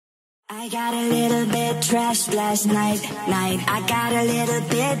I got a little bit trashed last night. I got a little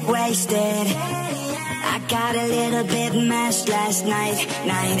bit wasted. I got a little bit mashed last night.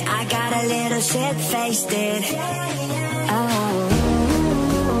 I got a little shit-faced. Oh,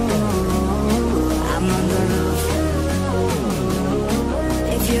 I'm on the roof.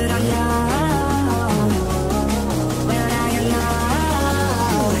 If you don't know, well now you know.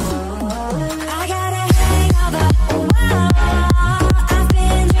 I got a hangover. Whoa. I've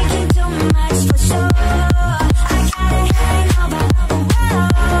been drinking too much for sure. I got a hangover. Whoa.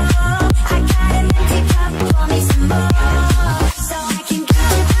 I got an empty cup, pour me some more, so I can go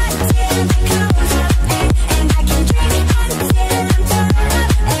until the comes up, and I can drink until I'm turned up,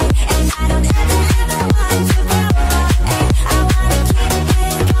 and I don't ever want to grow up, I wanna keep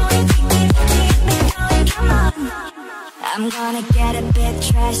it going, keep it going, come on. I'm gonna get a bit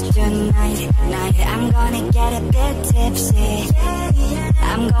trashed tonight. I'm gonna get a bit tipsy.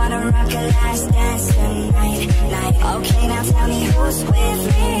 I'm gonna rock a last dance tonight. Okay, now tell me who's with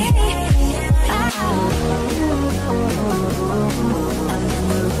me.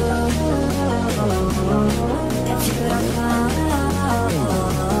 If you don't know,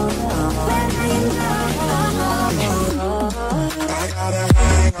 well now you know. I got a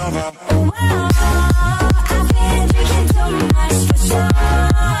hangover. Whoa, I've been drinking too much for sure.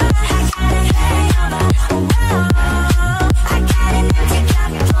 I got a hangover. Whoa, I got an empty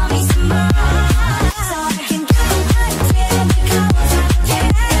cup, pour me some more, so I can go until the comes up,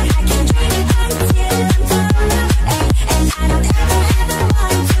 and I can drink until I'm turned up, and I don't ever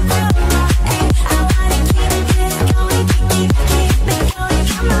want to grow up, I wanna keep it going, keep it going,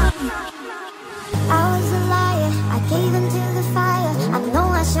 come on. I was a liar, I gave in to the fire. I know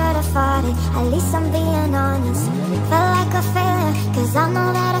I should have fought it, at least I'm being honest. Felt like a failure, cause I know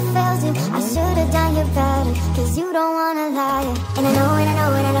that I failed you. I should have done you better, cause you don't wanna lie. And I know, and I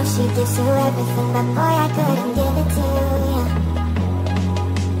know, and I know she gives you everything, but boy, I couldn't give it to you.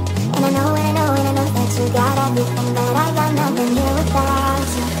 And I know, and I know, and I know that you got everything, but I got nothing here without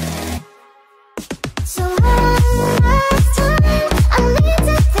you. So one last time, I need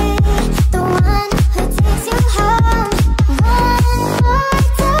to be the one who takes you home. One more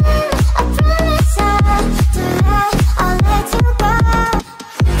time, I promise I'll do that, I'll let you go.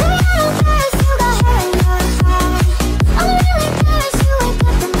 Girl, I don't care if you got hair in your hair, I really care if you wake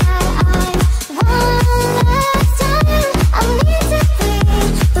up in my eyes. One last time, I need to be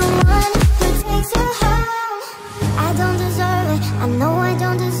the one who takes you home. I don't deserve it, I know I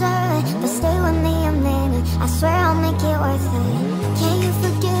don't deserve it, but stay with me a minute, I swear I'll make it worth it. Can you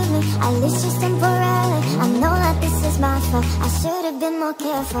forgive me, at least just temporarily? I know that this is my fault, I should have been more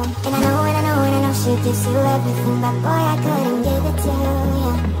careful. And I know, and I know, and I know she gives you everything, but boy, I couldn't give it to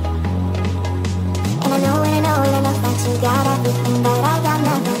you. And I know, and I know, and I know that you got everything, but I got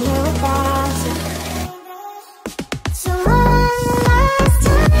nothing here without you. So one last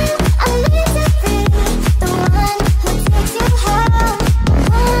time, I need to be the one who takes you home.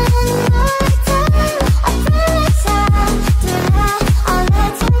 One more time, I promise I'll do that, I'll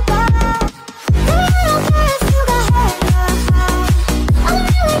let you go. Girl, I don't care if you got hair in your hair, I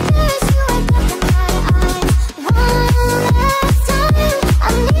really care if you wake up in my eyes. One last time,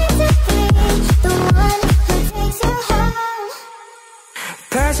 I need to be the one who takes you home.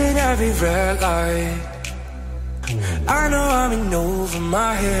 Passing every red light, I know I'm in over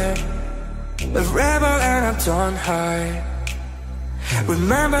my head, a rebel and I'm done high.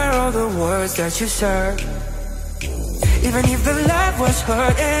 Remember all the words that you said. Even if the love was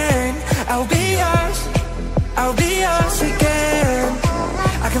hurting, I'll be yours again.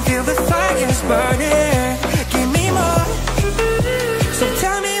 I can feel the fire's burning, give me more. So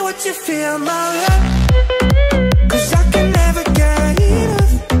tell me what you feel, my love, cause I can never get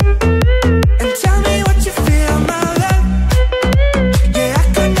enough. And tell me what you feel, my love, yeah, I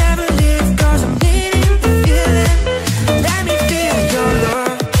could never live, cause I'm needing the feeling. Let me feel your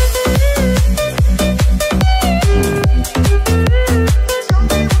love.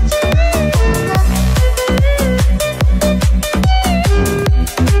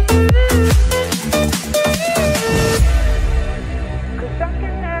 Cause I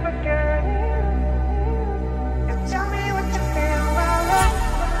can never get enough. And tell me what you feel, my love,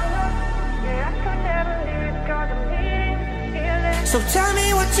 yeah, I could never live, cause I'm needing the feeling. So tell me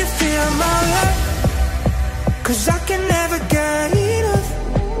what you feel, my love, cause I can never get enough.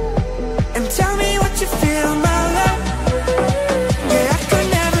 And tell me what you feel, my love, yeah, I could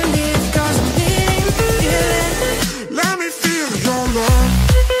never live, cause I'm needing the feeling. Let me feel your love,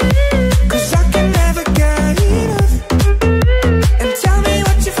 cause I can never get enough. And tell me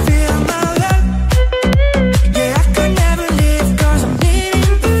what you feel, my love, yeah, I could never live, cause I'm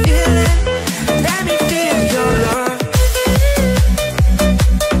needing the feeling.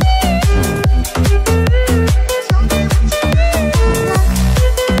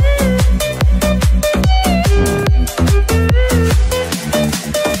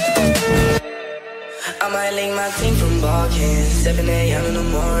 walking. 7 a.m. in the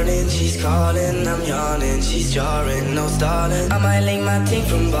morning, she's calling, I'm yawning. She's jarring, no stalling. I might link my team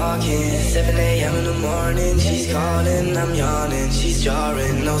from barking. 7 a.m. in the morning, she's calling, I'm yawning. She's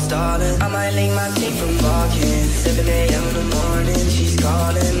jarring, no stalling. I might link my team from barking. 7 a.m. in the morning, she's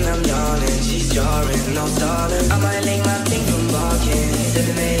calling, I'm yawning. She's jarring, no stalling. I might link my team from barking.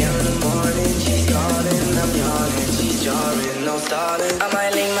 7 a.m. in the morning, she's calling, I'm yawning. She's jarring, no stalling. I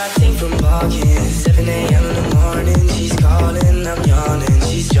might link my team from barking. 7 a.m. in the morning, she's calling, I'm yawning.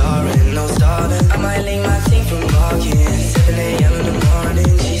 She's jarring, no stalling. I might link my team from barking. 7 a.m. in the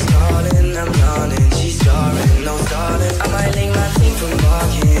morning, she's calling, I'm yawning. She's jarring, no stalling. I might link my team from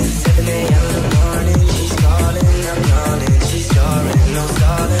barking. 7 a.m. in the morning, she's calling, I'm yawning. She's jarring, no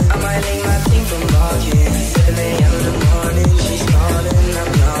stalling. I might link my team from barking. 7 a.m. in the morning, she's calling,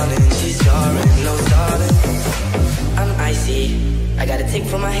 I'm yawning. She's jarring, no stalling. I'm icy. I got a tick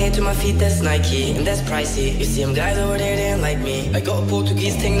from my head to my feet, that's Nike, and that's pricey. You see them guys over there, they ain't like me. I got a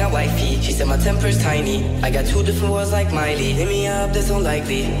Portuguese thing, now wifey. She said my temper's tiny. I got 2 different words like Miley. Hit me up, that's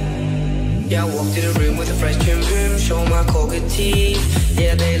unlikely. Yeah, I walked in the room with a fresh trim boom, show my cold teeth.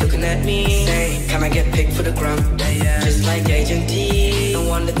 Yeah, they looking at me, say, can I get picked for the gram? Just like Agent T. No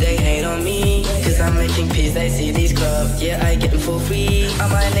wonder they hate on me, cause I'm making peace, they see these clubs. Yeah, I get them for free. I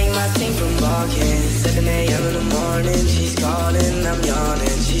might link my team from barking. 7 a.m. in the morning, she's calling, I'm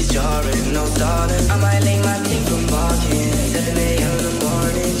yawning. She's jarring, no stalling. I might link my team from barking. 7 a.m. in the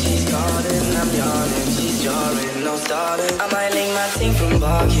morning, she's calling, I'm yawning. She's jarring, no stalling. I might link my team from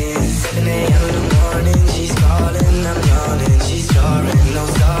barking. 7 a.m. in the morning, she's calling, I'm yawning. She's jarring, no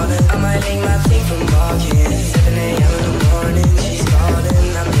stalling. I might link my team from barking. 7 a.m. in the morning, she's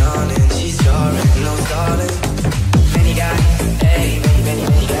calling, I'm yawning. She's jarring, no stalling. Many guys, hey, many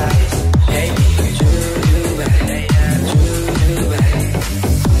guys, hey, do bad, hey, do bad,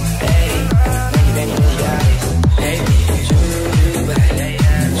 hey, many guys, hey, do bad, hey,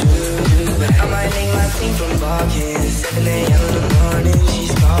 do bad. I might link my team from barking. 7 a.m. in the morning,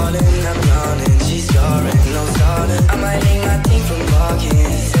 she's calling, I'm yawning. She's jarring, no stalling. I might link my team from barking.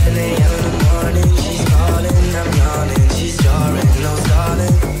 7 a.m. in the morning, she's calling, I'm yawning. She's jarring, no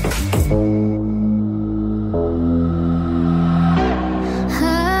stalling. I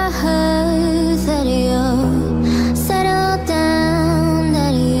heard that you settled down,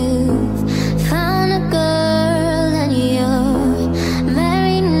 that you've found a girl and you're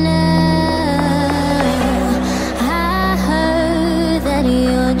married now. I heard that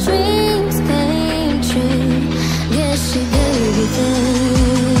your dreams came true. Guess she gave you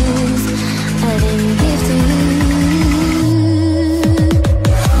things I didn't give to you.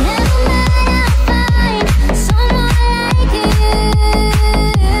 Never mind, I'll find someone like you.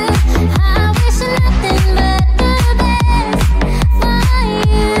 I wish nothing but the best for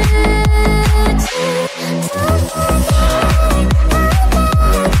you too. Don't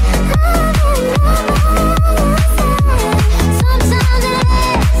sometimes it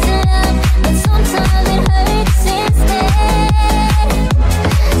lasts enough, but sometimes it hurts instead.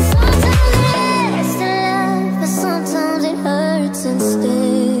 Sometimes it lasts enough, but sometimes it hurts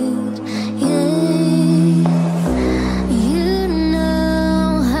instead. Yeah, you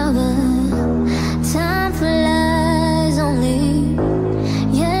know how the time flies. Only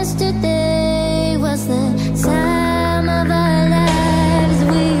yesterday was the time of our lives.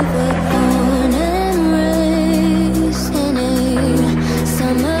 We were born and raised in a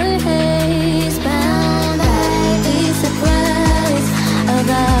summer haze, bound by the surprise of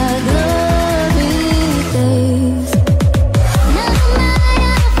our glory days. Never mind,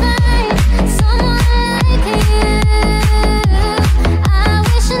 I'll find someone like you. I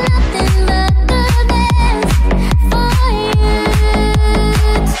wish nothing but the best for you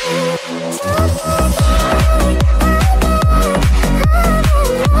too.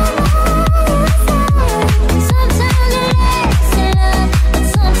 Sometimes it lasts enough, but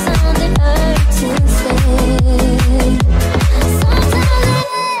sometimes it hurts instead. Sometimes it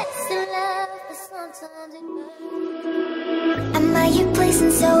lasts enough, but sometimes it hurts. Am I your place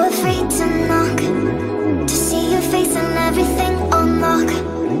and so afraid to knock? To see your face and everything on lock.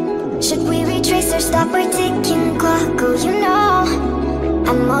 Should we retrace or stop our ticking clock? Oh, you know,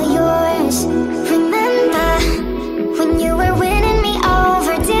 I'm all yours. Remember when you were winning me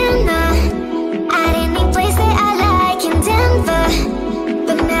over dinner at any place that I like in Denver.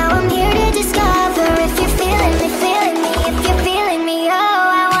 But now I'm here to discover if you're feeling me, if you're feeling me. Oh,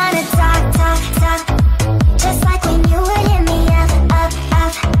 I wanna talk, just like when you would hit me up.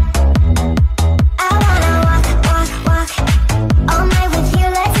 I wanna walk all night with you.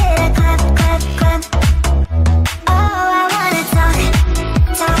 Let's hit a club. Oh, I wanna talk,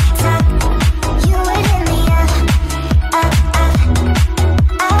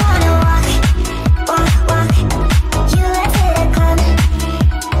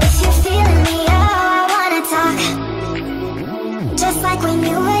 when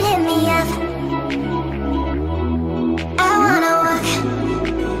you would hit me up. I wanna walk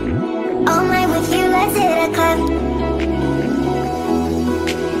all night with you, let's hit a club.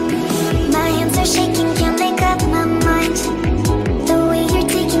 My hands are shaking, can't make up my mind. The way you're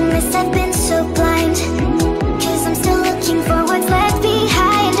taking this, I've been so blind. 'Cause I'm still looking for what's left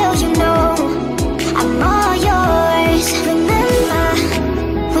behind. Oh, you know, I'm all yours. Remember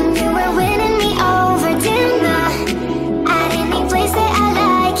when you were winning me over dinner at any place that I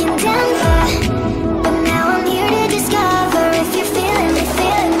like in Denver. But now I'm here to discover if you're feeling me,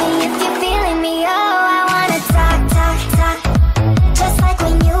 if you're feeling me. Oh, I wanna talk, talk, talk, just like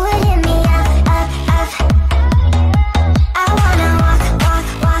when you would hit me up, up, up. I wanna walk, walk,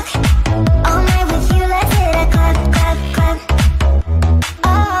 walk all night with you, let's hit a club, club, club.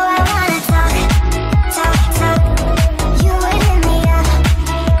 Oh, I wanna talk, talk, talk, you would hit me up,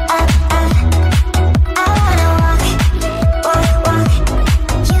 up, up. I wanna walk, walk, walk,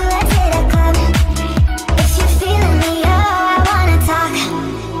 you, let's hit a club. If you're feeling me, oh, I wanna talk,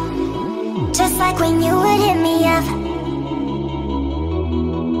 just like when you would hit me up.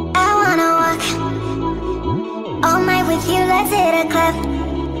 I wanna walk all night with you, let's hit a club.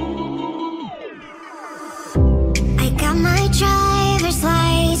 I got my driver's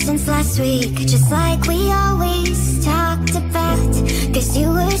license last week, just like we always talked about. 'Cause you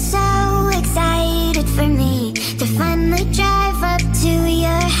were so excited for me to finally drive up to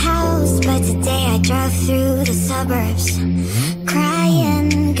your house. But today I drove through the suburbs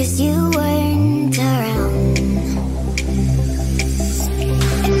crying 'cause you weren't around.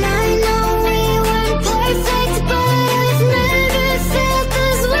 And I know we weren't perfect, but I've never felt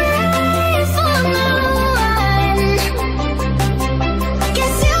this way for no one.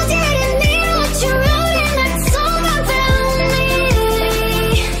 Guess you didn't mean what you wrote in that song about me.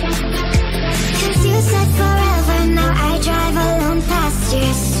 'Cause you said forever, now I drive alone past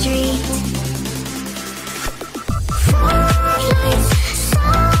your street. Lights,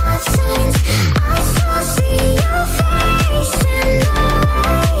 stop signs, I still see your face in the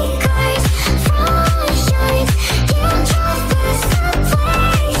white cars. Front shines, can't drive past the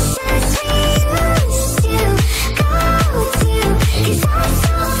places we used to go to. 'Cause I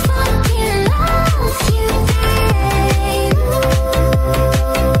so fucking love you, babe.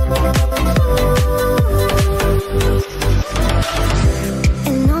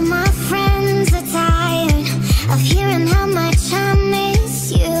 And all my friends are tired of hearing how much I miss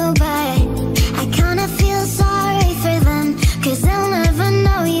you, but I kinda feel sorry for them, 'cause they'll never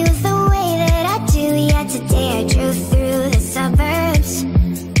know you the way that I do. Yeah, today I drove through the suburbs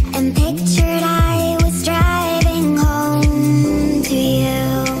and pictured I was driving home to you.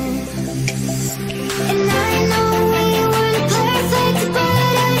 And I know we weren't perfect,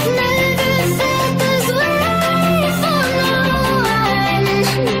 but I've never felt this way for no one.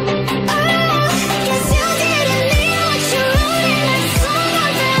 Oh, guess you didn't mean what you wrote in that song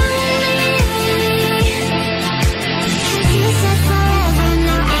about me. 'Cause you said forever,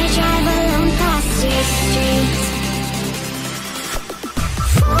 now I drive alone past your street.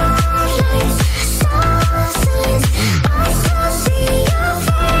 Lights, stop signs, I still see your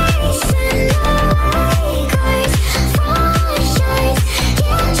face in the white cars. Front shines,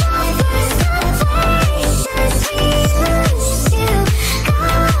 can't drive past the places we used to go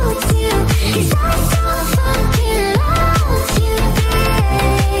to. 'Cause I so fucking love you,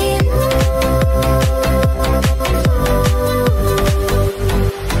 babe.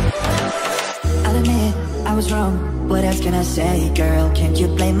 I'll admit I was wrong. What else can I say, girl? Can't you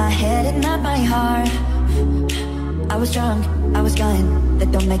blame my head and not my heart? I was drunk, I was gone.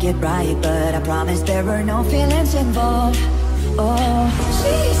 That don't make it right, but I promise there were no feelings involved. Oh,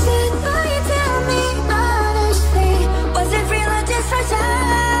 she said, "Will you tell me honestly? Was it real or just for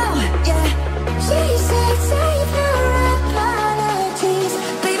show?" Yeah. She said, "Save your apologies,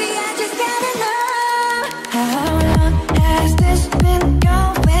 baby. I just gotta know how long has this been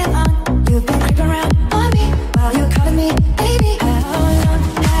going on? You've been creeping around on me while you're calling me baby. How long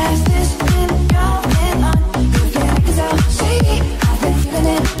has this been going on? You've been acting so shady. I've been feeling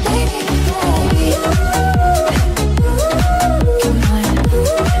it lately, baby. Come on.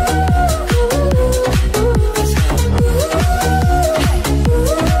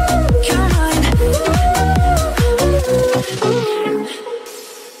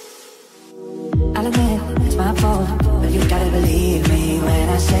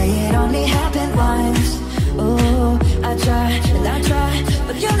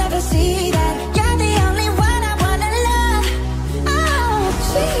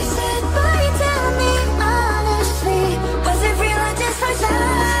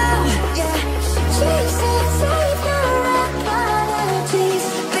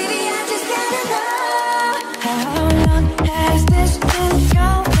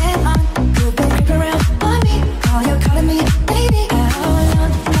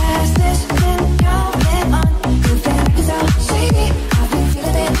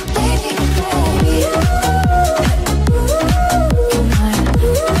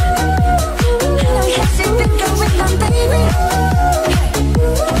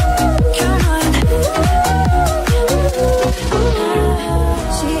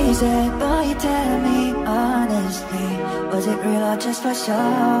 said, boy, you tell me honestly, was it real or just for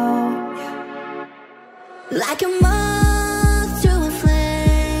show? Like a moth to a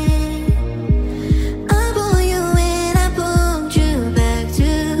flame, I pull you in, I pulled you back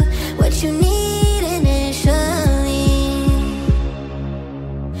to what you need initially.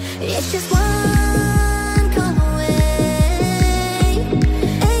 It's just one call away,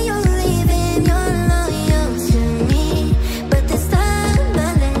 and you're leaving, you're loyal to me, but this time I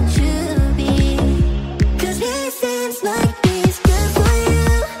let you be. Cause he seems like he's good for you,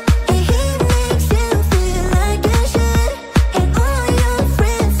 and he makes you feel like you should.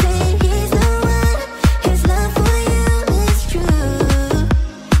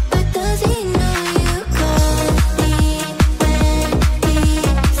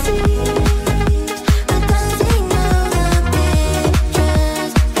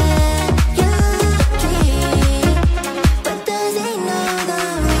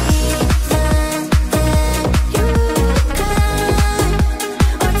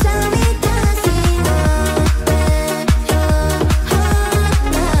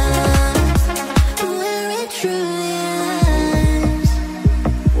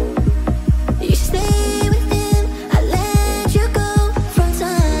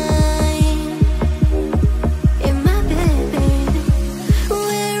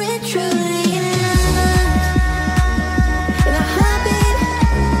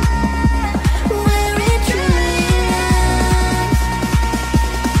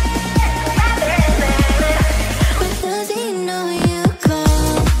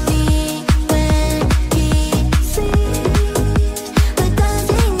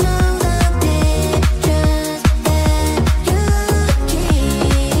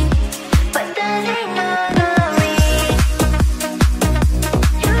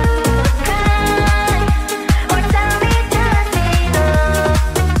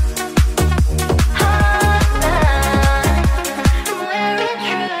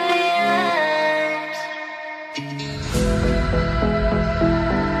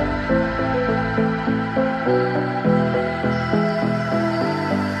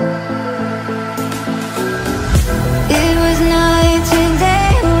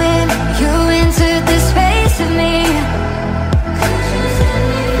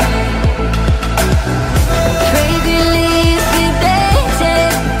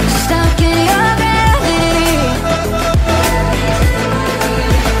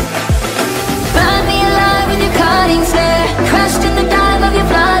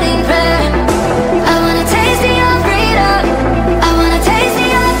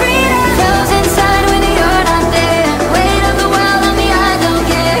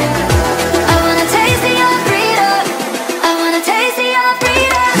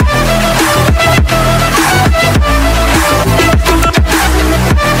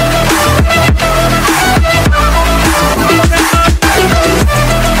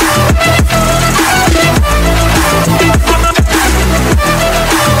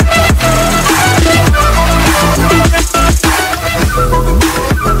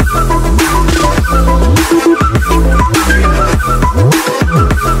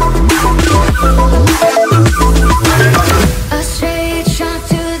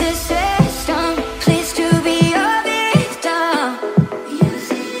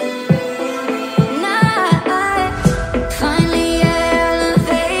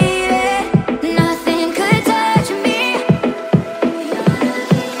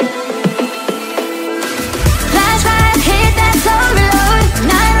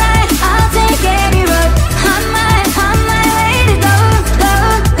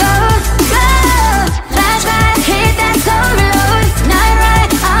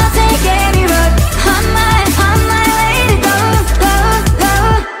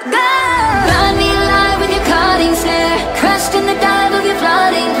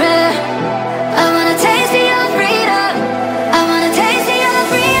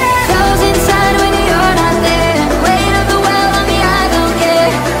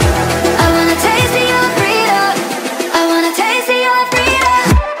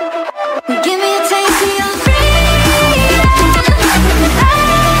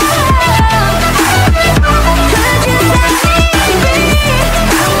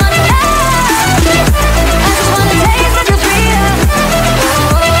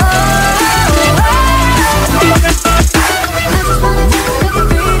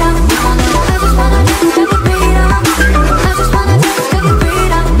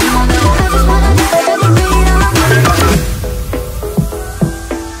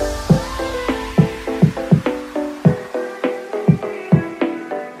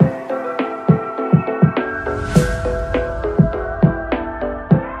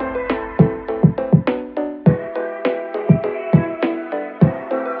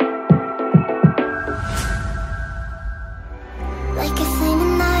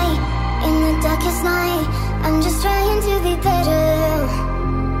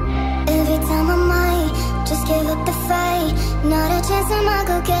 am I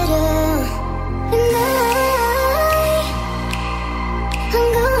go-getter? And I'm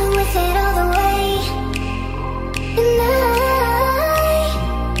going with it all the way. And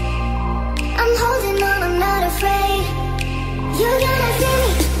I'm holding on, I'm not afraid. You're gonna see me,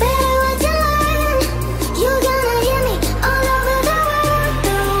 better watch your line. You're gonna hear me all over the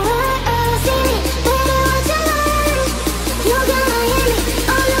world. See me, better watch your line. You're gonna hear me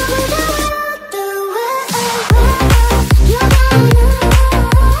all over the world. You're gonna know.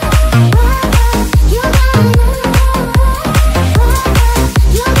 You're gonna know.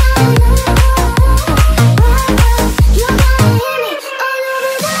 You're gonna know. You're gonna hear me all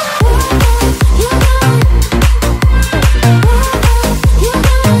over the world. You're gonna.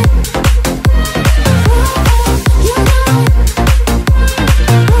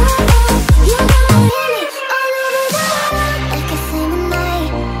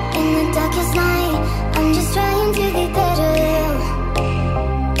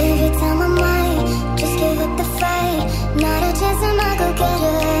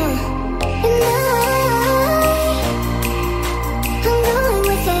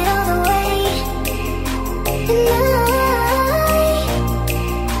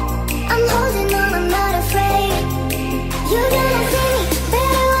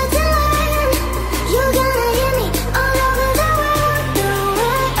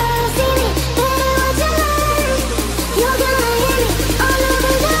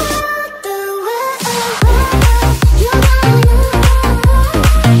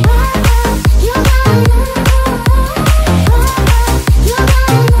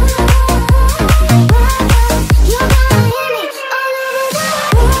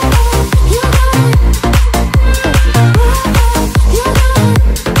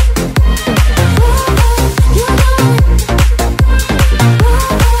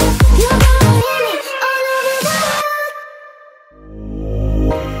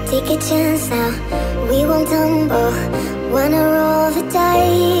 Take a chance now, we won't tumble. Wanna roll the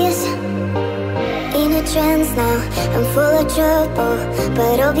dice. In a trance now, I'm full of trouble,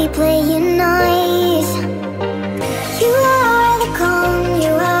 but I'll be playing nice. You are the calm,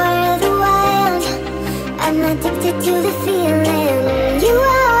 you are the wild. I'm addicted to the feeling. You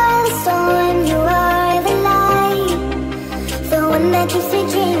are the storm, you are the light, the one that keeps me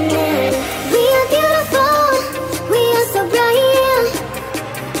dreaming. We are beautiful, we are so bright.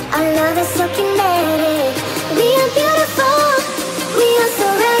 Our love is so kinetic. We are beautiful, we are so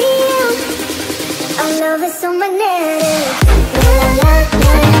real. Our love is so magnetic. La la la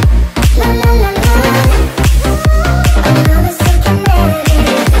la, la la la la. Our love is so kinetic.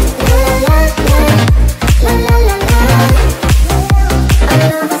 La la la la, la la la la. Our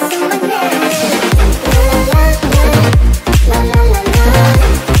love is so magnetic. La la la la, la la la la.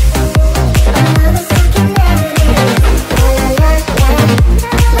 Our love is so kinetic. La la la la,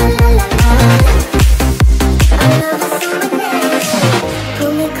 la la la la. Our love is so magnetic.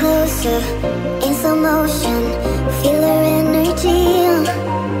 Pull me closer, in slow motion, feel our energy.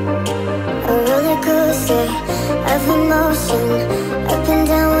 A roller coaster of emotion, up and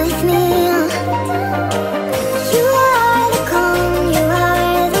down with me. You are the calm, you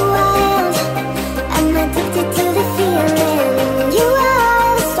are the wild. I'm addicted to the feeling. You are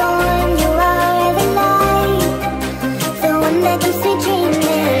the storm, you are the light, the one that keeps me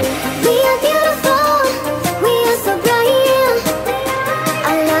dreaming. We are beautiful, we are so bright.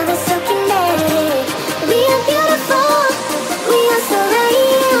 Our love is so kinetic. We are beautiful, we are so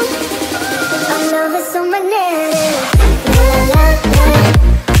real. Our love is so magnetic. La la la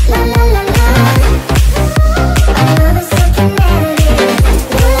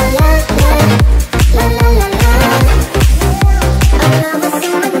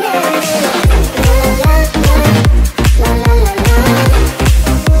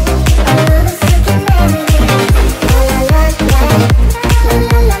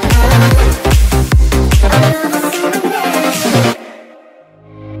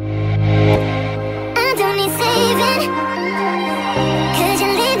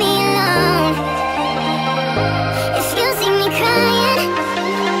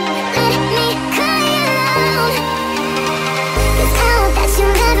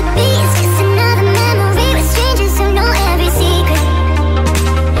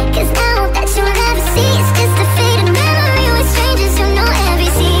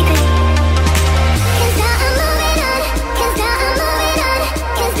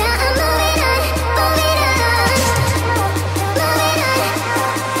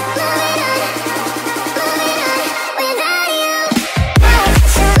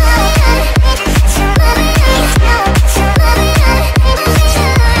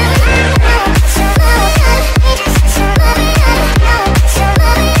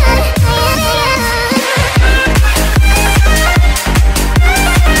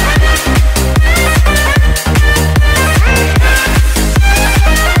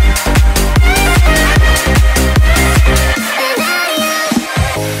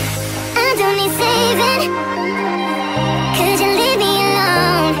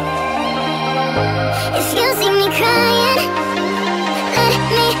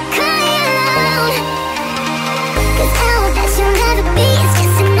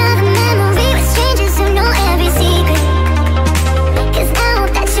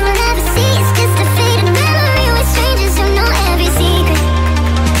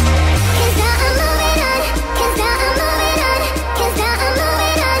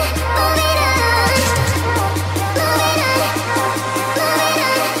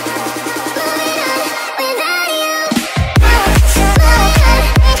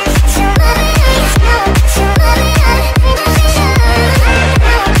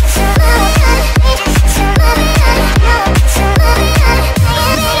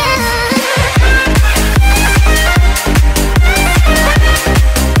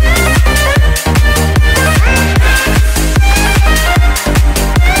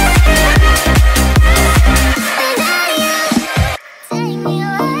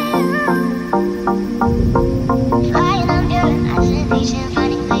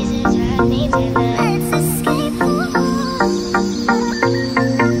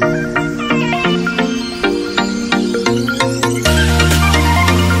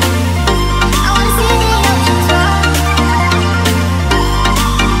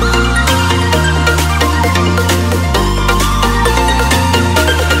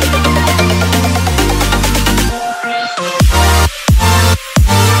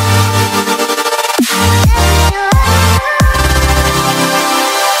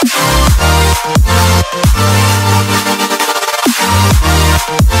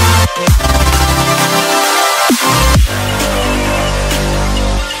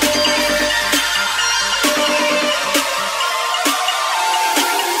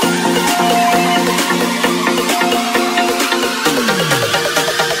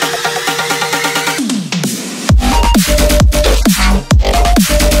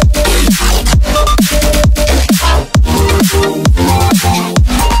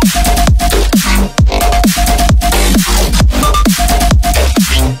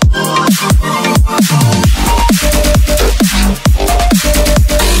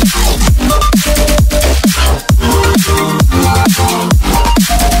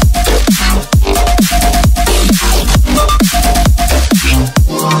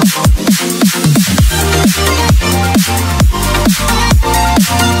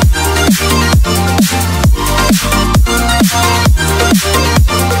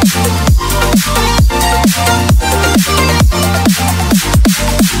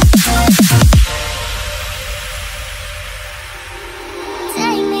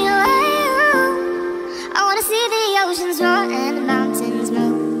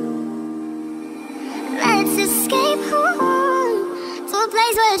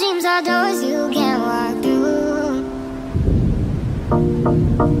are doors you can't walk through.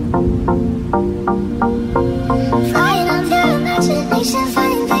 Flying up your imagination,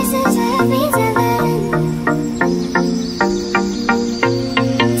 finding places where it means heaven.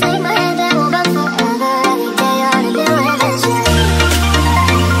 Take my hand and we'll run forever. Every day on a new adventure.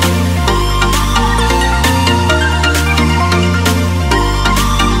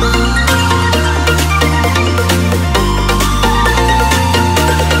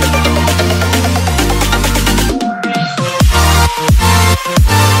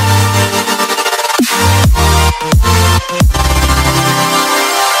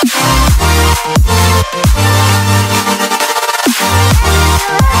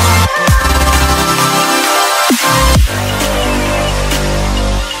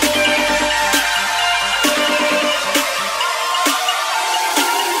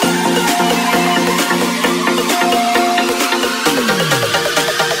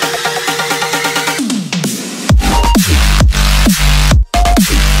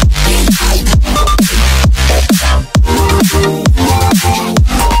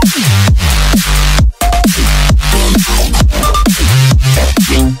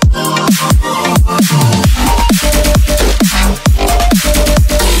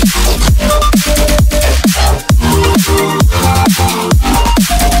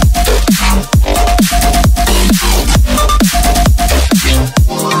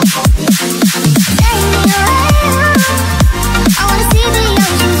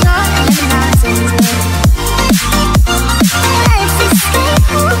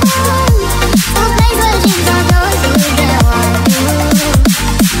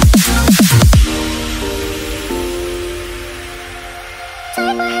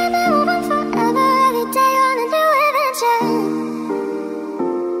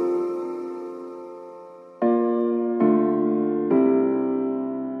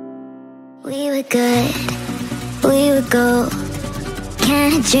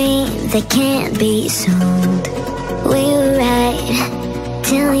 That can't be sold. We were right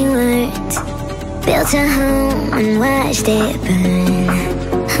till we weren't. Built a home and watched it burn.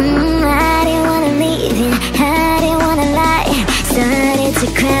 I didn't wanna leave you, I didn't wanna lie. Started to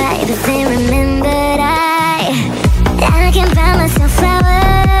cry, but then remembered I can buy myself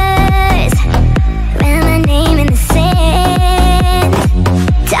flowers, write my name in the sand,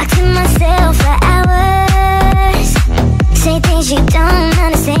 talk to myself for hours, say things you don't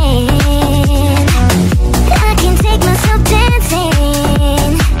understand. I can take myself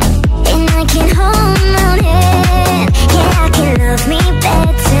dancing, and I can hold my own hand. Yeah, I can love me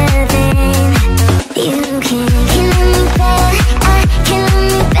better than you can. Can love me better, I can love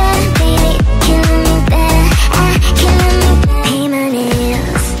me better, baby. Can love me better, I can love me better. Paint my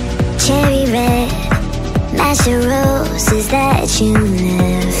nails cherry red, match the roses that you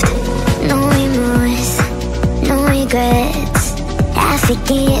left. No remorse, no regrets, I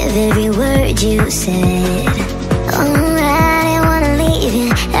forgive every word you said. Oh, I didn't wanna leave you,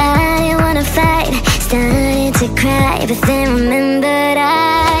 I didn't wanna fight. Started to cry, but then remembered I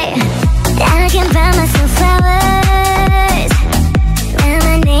can buy myself flowers, write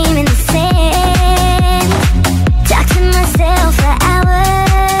my name in the sand, talk to myself for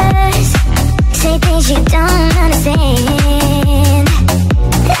hours, say things you don't understand.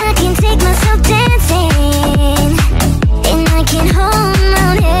 I can take myself dancing, and I can hold my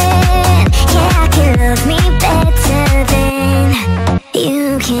own hand. Yeah, I can love me better than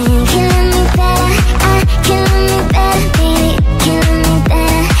you can. Can love me better, I can love me better, baby. Can love me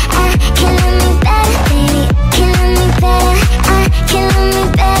better, I can love me better, baby. Can love me better, I can love me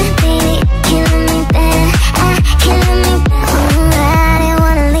better, baby. Can love me better, I can love me better. Oh, I didn't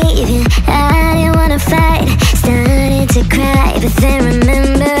wanna leave you, I didn't wanna fight. Started to cry, but then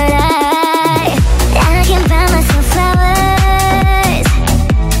remembered I can buy myself flowers,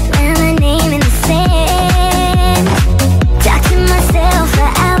 write my name in the sand, talk to myself for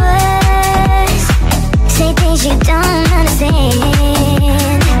hours, say things you don't understand.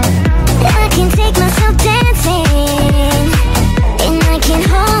 I can take myself dancing, and I can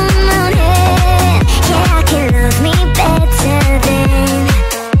hold my own hand. Yeah, I can love me better than,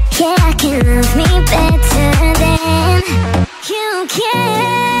 yeah, I can love me better than you can.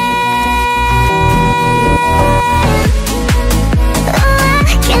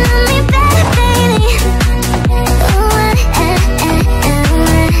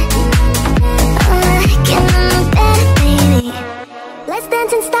 Let's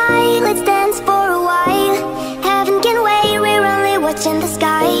dance in style, let's dance for a while. Heaven can wait, we're only watching the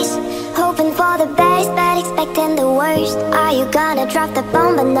skies, hoping for the best but expecting the worst. Are you gonna drop the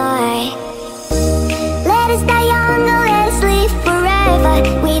bomb or not? Let us die young or let us live forever.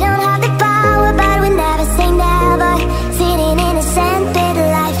 We don't have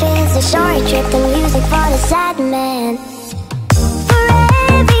trip, the music for the sad man.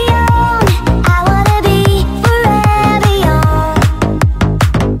 Forever young, I wanna be forever young.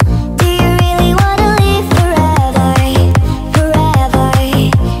 Do you really wanna live forever, forever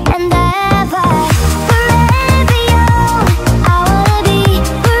and ever? Forever young, I wanna be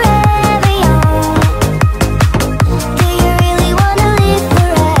forever young. Do you really wanna live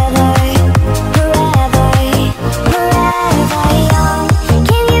forever, forever, forever young?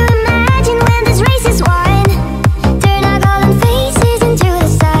 Can you imagine when this race is won? Turn our golden faces into the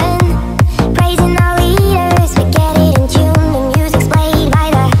sun, praising our leaders, we get it in tune. The music's played by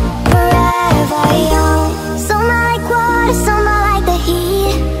the forever young. Some are like water, some are like the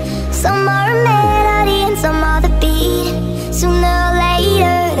heat, some are a melody and some are the beat. Sooner or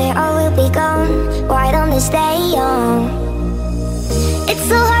later they all will be gone. Why don't they stay young? It's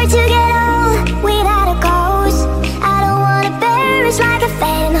so hard to get old without a cause. I don't wanna perish like a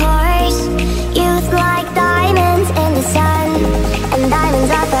fading horse. Youth like diamonds in the sun, and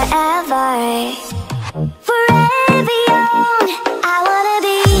diamonds are forever. Forever young, I wanna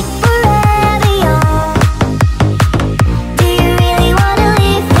be forever young. Do you really wanna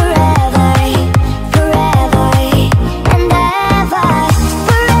live forever, forever and ever?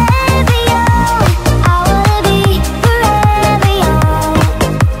 Forever young, I wanna be forever young.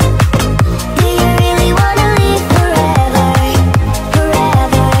 Do you really wanna live forever,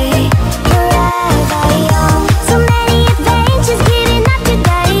 forever, forever young? So many adventures giving up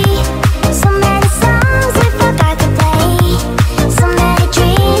today, so many songs we forgot to play, so many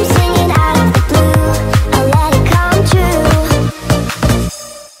dreams singing out of the blue. I'll let it come true.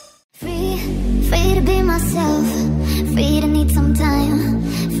 Free, free to be myself, free to need some time,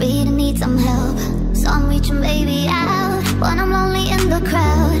 free to need some help. So I'm reaching baby out when I'm lonely in the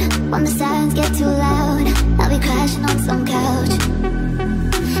crowd. When the sirens get too loud, I'll be crashing on some couch.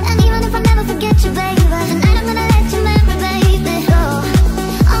 And even if I never forget you, baby, tonight I'm gonna let you remember, baby. Oh,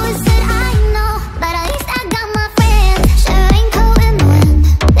 always said I know, but at least I got my friends. Sure ain't cold in the wind,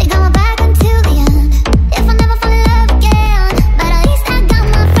 they got my back until the end. If I never fall in love again, but at least I got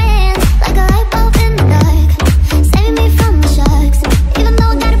my friends. Like a light bulb in the dark, saving me from the sharks. Even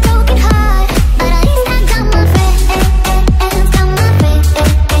though I got a broken heart, but at least I got my friends. Got my friends.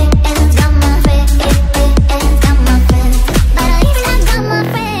 Got my friends. Got my friends. But at least I got my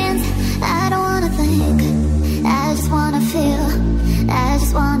friends. I don't wanna think, I just wanna feel, I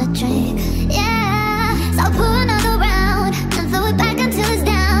just wanna drink. Yeah, so I'll pour another round and throw it back until it's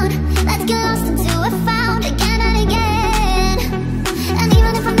down. Let's get lost until we're found again and again. And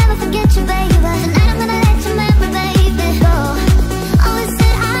even if I never forget you, baby, tonight I'm gonna let you remember, baby. Oh, always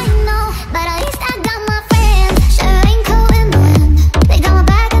said I know, but at least I got my friends. Sure ain't cold in the wind, they got my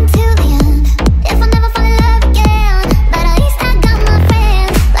back until the end. If I never fall in love again, but at least I got my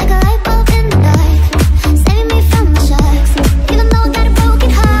friends. Like a light bulb in the dark, saving me from the sharks. Even though I got a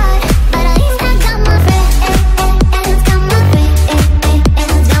broken heart, but at least I got my friends. Got my friends. Got my friends.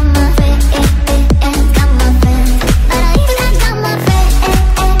 Got my friends. But at least I got my friends.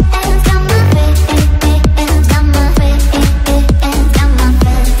 Got my friends. Got my friends. Got my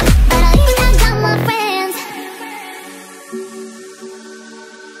friends. But at least I got my friends.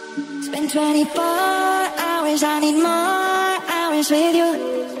 It's been 24 hours, I need more hours with you.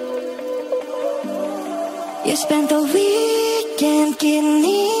 You spent the weekend getting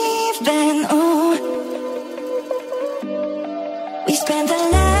even, oh. We spent the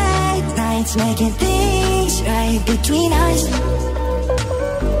late nights making things right between us.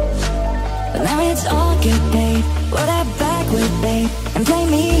 But now it's all good, babe. Roll that back with, babe, and play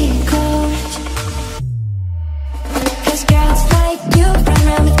me close. 'Cause girls like you run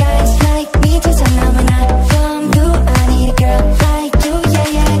around with guys like me till sundown. When I come through, I need a girl like you, yeah,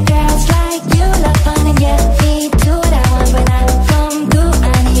 yeah. Girls like you love fun and yeah, me do what I want. When I come through,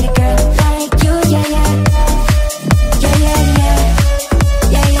 I need a girl like you, yeah, yeah. Yeah, yeah, yeah.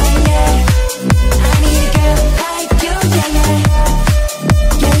 Yeah, yeah, yeah. I need a girl like you, yeah, yeah.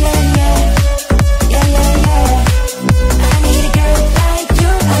 Yeah, yeah, yeah. Yeah, yeah, yeah. I need a girl like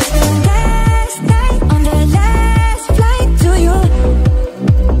you. I spent last night on the last flight to you.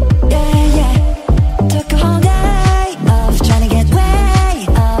 Yeah, yeah. Took a whole day off trying to get way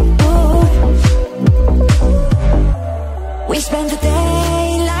up, ooh. We spent the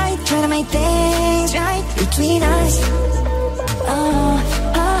daylight trying to make things right between us. Oh,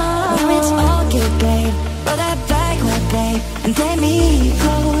 oh. Now it's all good, babe. Roll that back with, babe, and play me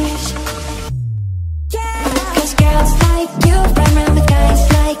close. Yeah. 'Cause girls like you run around with guys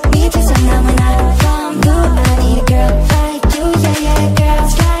like me till sundown. When I come through, I need a girl like you, yeah, yeah.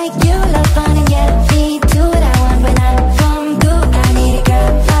 Girls like you love fun and yeah, me do what I want. When I come through, I need a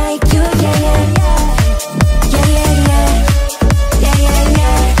girl like you, yeah, yeah.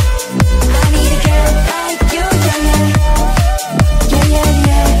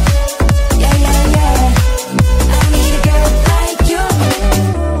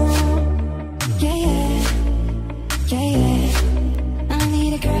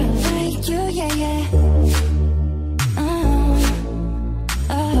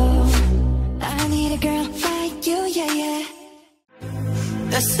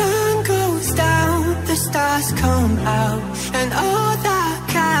 stars come out, and all that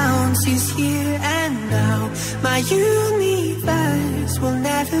counts is here and now. My universe will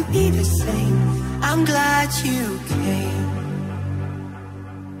never be the same. I'm glad you came.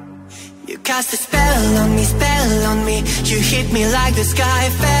 You cast a spell on me, spell on me. You hit me like the sky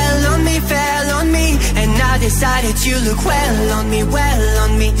fell on me, fell on me. And I decided you look well on me, well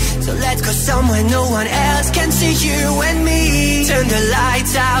on me. So let's go somewhere no one else can see you and me. Turn the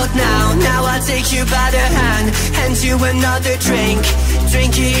lights out now, now I'll take you by the hand, hand you another drink.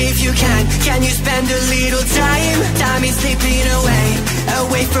 Drink it if you can. Can you spend a little time? Time is slipping away,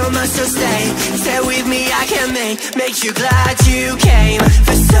 away from us, so stay. Stay with me, I can make you glad you came.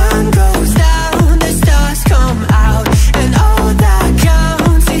 The sun goes down, the stars come out, and all that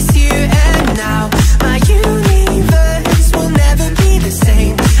counts is here and now. My universe will never be the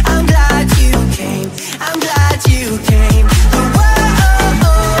same. I'm glad you came, I'm glad you came.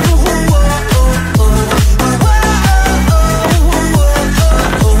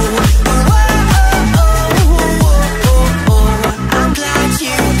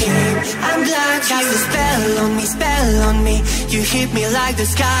 You hit me like the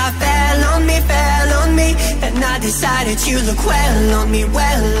sky fell on me, fell on me. And I decided you look well on me,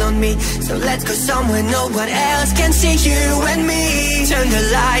 well on me. So let's go somewhere no one else can see you and me. Turn the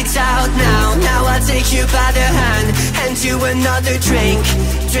lights out now, now I'll take you by the hand, hand you another drink.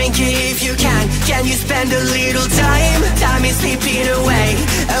 Drink it if you can. Can you spend a little time? Time is slipping away,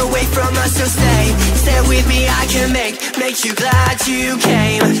 away from us, so stay. Stay with me, I can make you glad you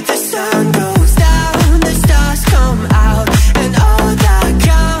came. The sun goes down, the stars come out, and all that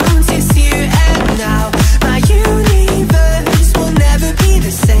counts is here and now. My universe will never be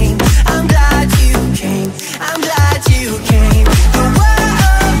the same. I'm glad you came, I'm glad you came. I'm glad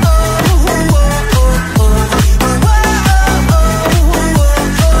you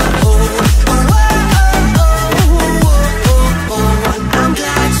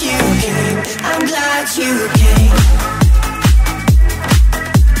came, I'm glad you came.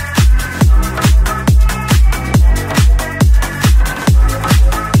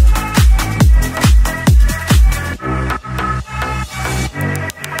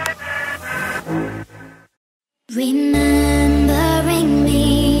 Remembering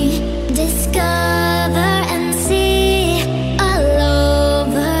me, discover and see all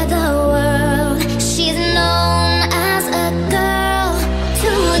over the world. She's known as a girl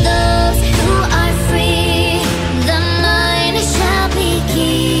to those who are free. The mind shall be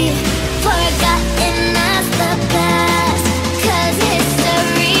key, forgotten as the past, 'cause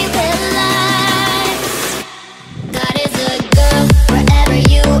history will last. God is a girl wherever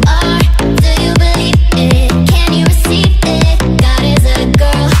you are. Do you believe it? Can you receive it? God is a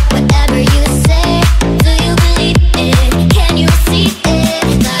girl, whatever you say. Do you believe it? Can you receive it?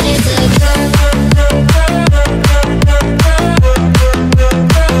 God is a girl.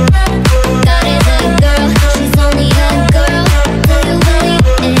 God is a girl, she's only a girl. Do you believe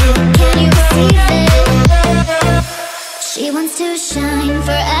it? Can you receive it? She wants to shine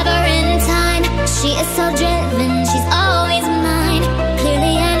forever in time. She is so driven, she's always mine.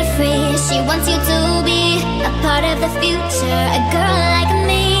 Clearly and free, she wants you to be a part of the future, a girl like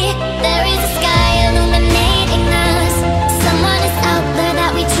me. There is a sky illuminating us. Someone is out there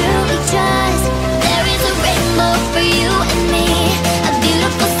that we truly trust. There is a rainbow for you and me, a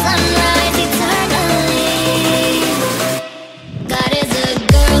beautiful sunrise eternally. God is a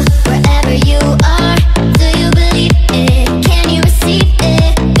girl wherever you are. Do you believe it? Can you receive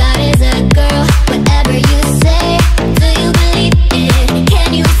it? God is a girl, whatever you say. Do you believe it? Can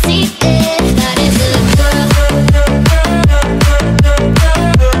you receive it? God is a girl.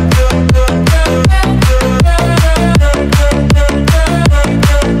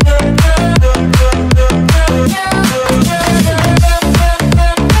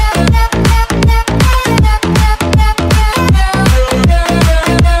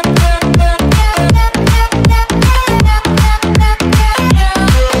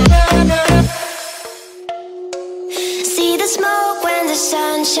 See the smoke when the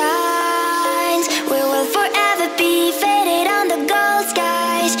sun shines. We will forever be faded on the gold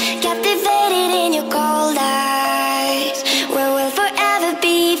skies, captivated in your cold eyes. We will forever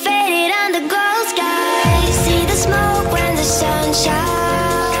be faded on the gold skies. See the smoke when the sun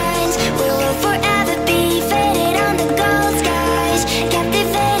shines. We will forever be faded on the gold skies,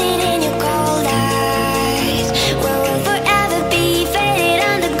 captivated in your cold eyes. We will forever be faded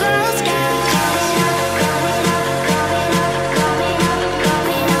on the gold skies.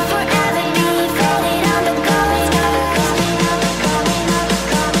 Forever be faded on the gold skies.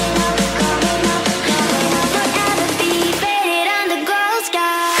 Forever be faded on the gold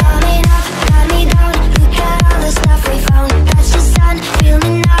skies. Coming up, got me down, look at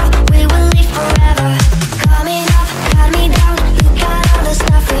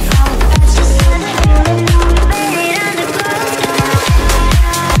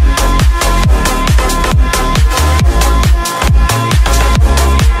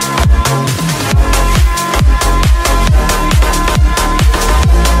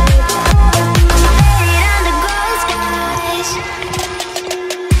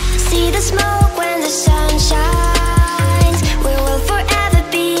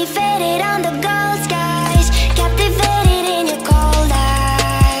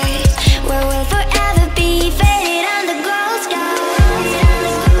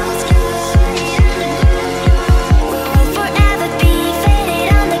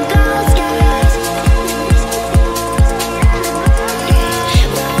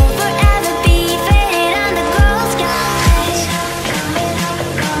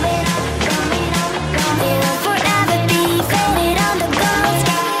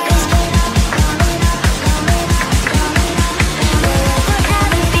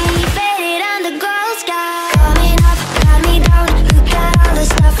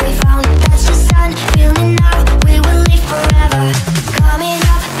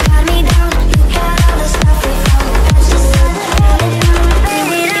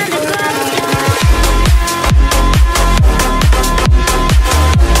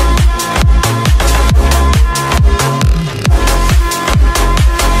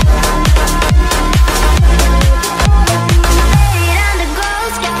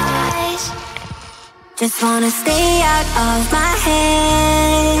Just wanna stay out of my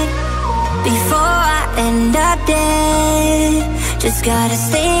head before I end up dead. Just gotta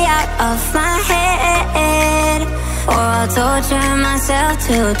stay out of my head, or I'll torture myself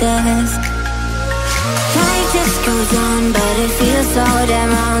to death. Life just goes on, but it feels so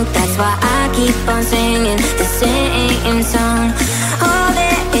damn wrong. That's why I keep on singing the same song all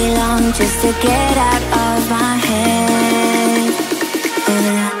day long, just to get out of my head.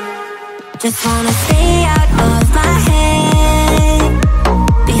 Just wanna stay out of my head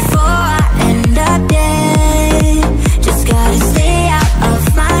before I end up dead. Just gotta stay out of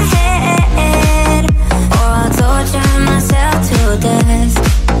my head, or I'll torture myself to death.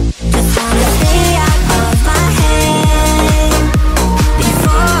 Just wanna stay out of my head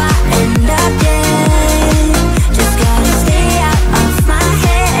before I end up dead. Just gotta stay out of my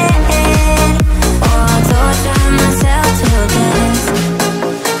head, or I'll torture myself to death.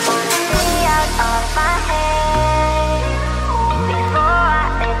 Stay out of my head before I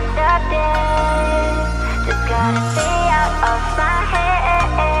end up dead. Just gotta stay out of my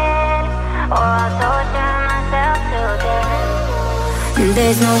head, or I'll torture myself to death.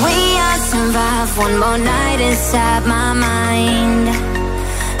 There's no way I'll survive one more night inside my mind.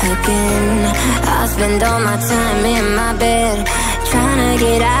 Again, I'll spend all my time in my bed, trying to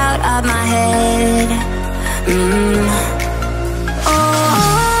get out of my head.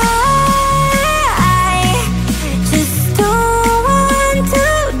 I just don't want to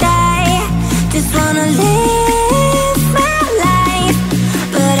die. Just wanna live my life,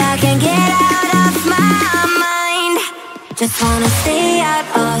 but I can't get out of my mind. Just wanna stay out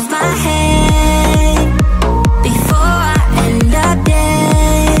of my head before I end up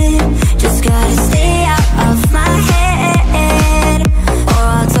dead. Just gotta stay out of my head, or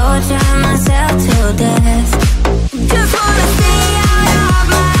I'll torture myself to death. Just wanna stay out of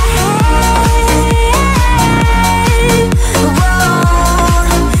my head. Whoa.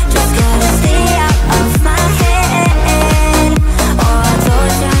 Just gotta stay out of my head, or I'll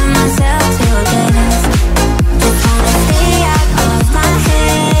torture myself to death. Just wanna stay out of my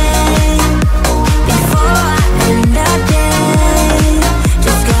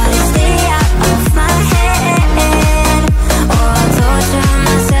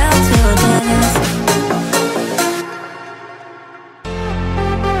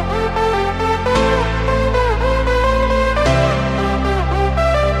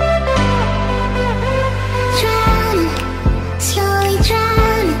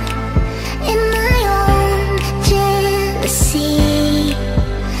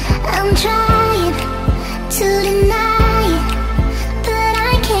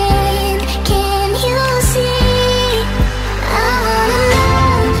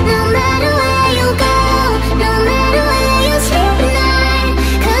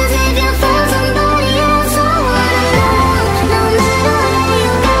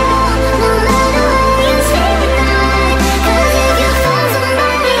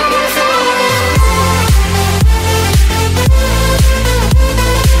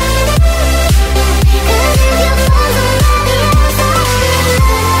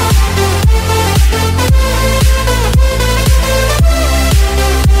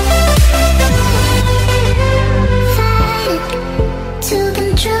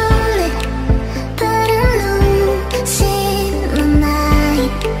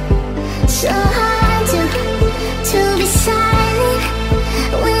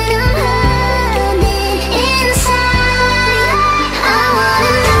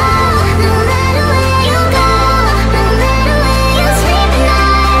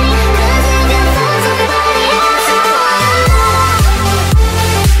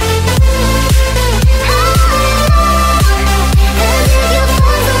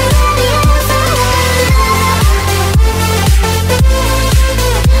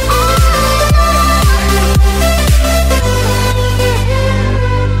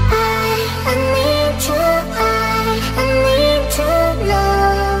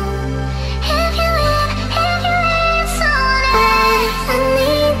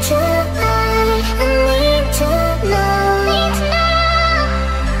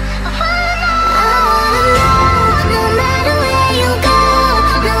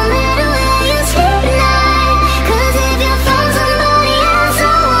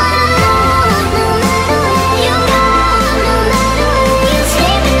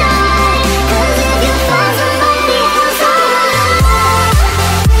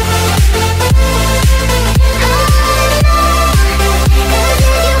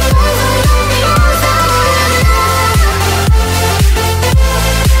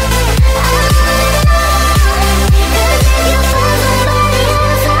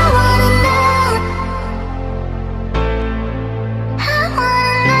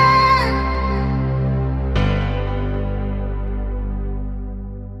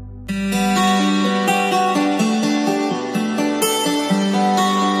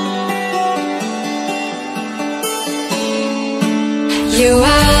You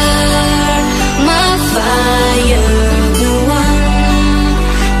are my fire, the one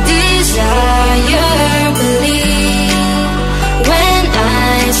desire. Believe when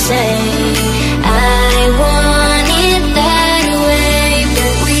I say I want it that way.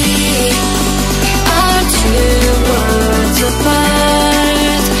 But we are two worlds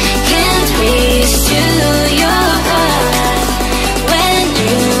apart. Can't reach to your heart when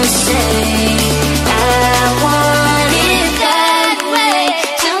you say I want it that way.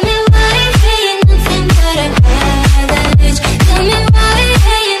 Tell me why ain't nothing but a adage. Tell me why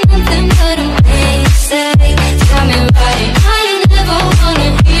ain't nothing but a mistake. Tell me why I never wanna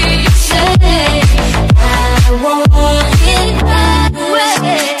hear you say I want it that way.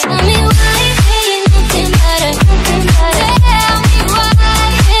 Tell me why ain't nothing but a, nothing but a. Tell me why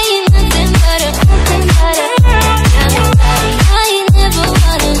ain't nothing but a, nothing but a. Tell me why I never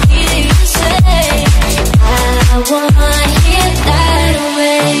wanna hear you say I want it that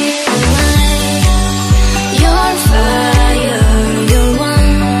way. Your fire, your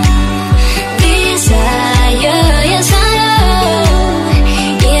one desire. Yes, I know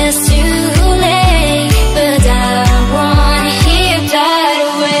it's too late, but I want it that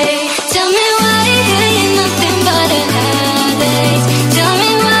way. Tell me why ain't nothing but a habit. Tell me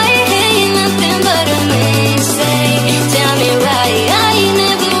why ain't nothing but a mistake. Tell me why I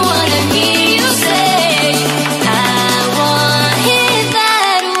never wanna hear you say I want it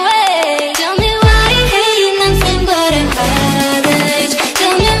that way. Tell me why ain't nothing but a habit.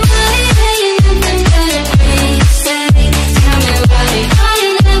 Tell me why ain't nothing but a mistake. Tell me why I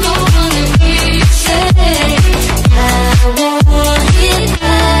never wanna hear you say I want it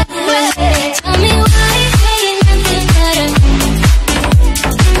that way. Tell me why ain't nothing but a,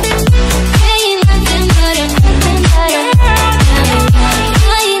 ain't nothing but a, nothing but a. Tell me why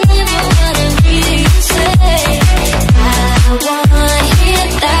I never wanna hear you say I want it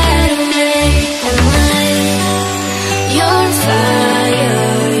that way. Your fire,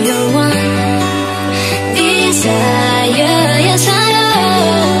 your one desire. Yes, I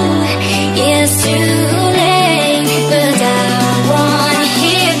know it's too late, but I want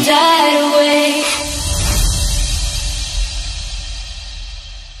it that way.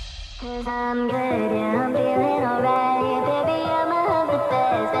 'Cause I'm good, yeah, I'm feeling alright. Baby, I'ma have the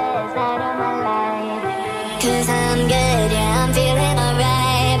best, best night of my life. 'Cause I'm good, yeah, I'm feeling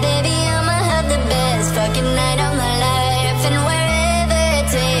alright. Baby, I'ma have the best fucking night of my life. And wherever it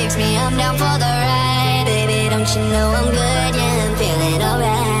takes me, I'm down for the ride. Baby, don't you know I'm good, yeah, I'm feeling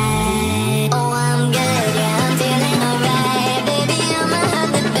alright. Oh, I'm good, yeah, I'm feeling alright. Baby, I'ma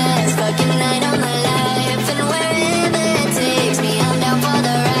have the best fucking night of my life. And wherever it takes me, I'm down for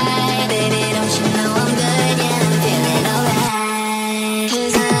the ride. Baby, don't you know I'm good, yeah, I'm feeling alright.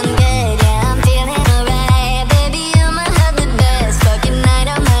 'Cause I'm good, yeah, I'm feeling alright. Baby, I'ma have the best fucking night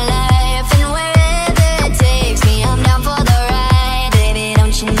of my life. And wherever it takes me, I'm down for the ride. Baby,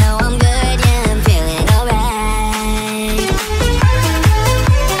 don't you know I'm good, yeah, I'm feeling alright.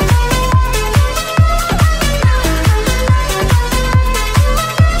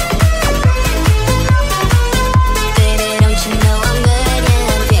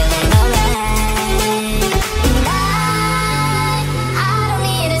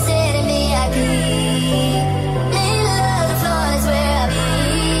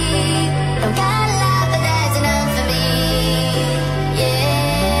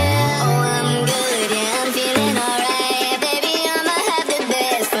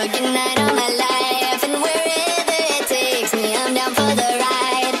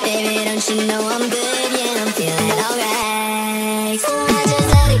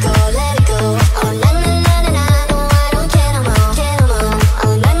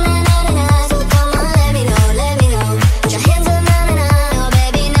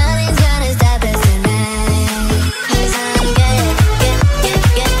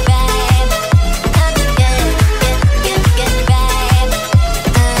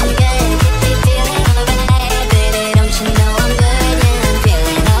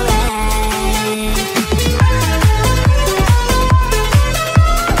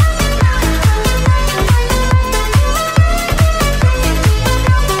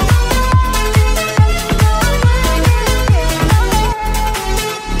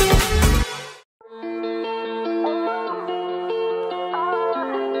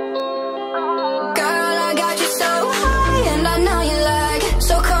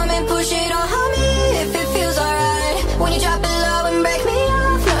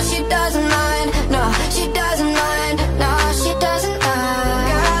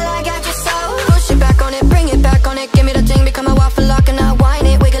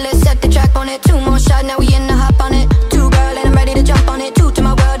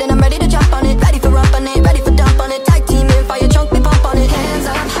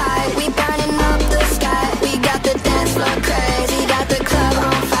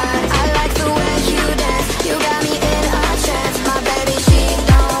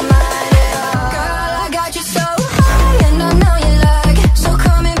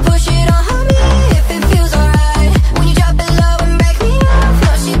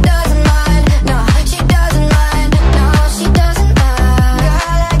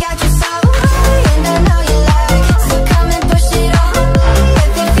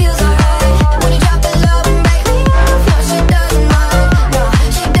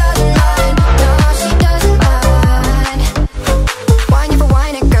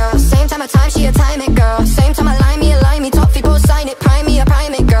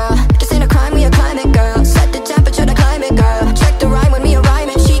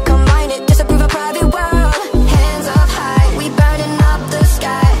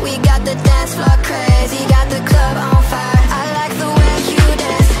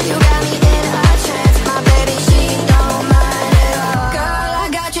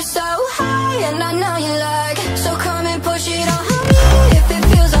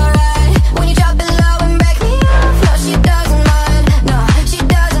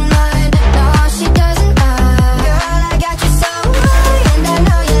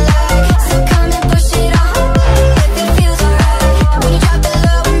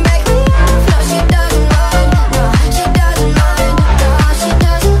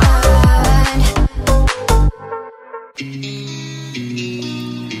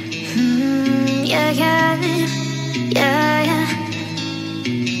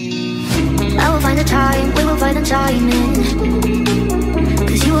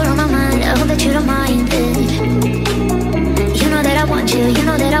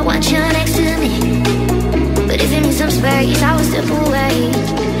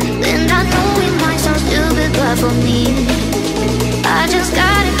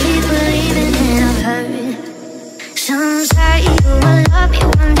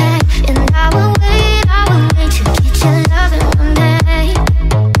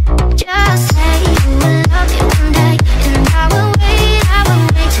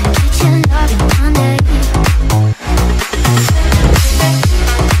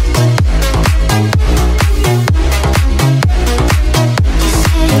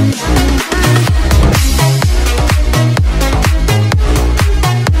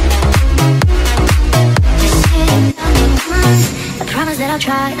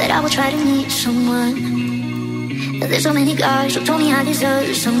 I will try to meet someone. There's so many guys who told me I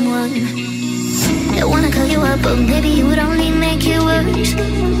deserve someone. I wanna call you up, but maybe you would only make it worse.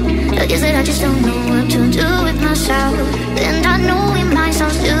 I guess that I just don't know what to do with myself. And I know it might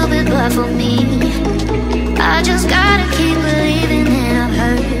sound stupid, but for me, I just gotta keep believing that I've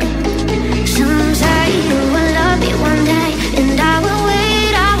heard. Someday you will love me one day, and I will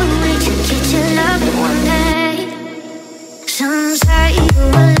wait to get your love one day. Someday you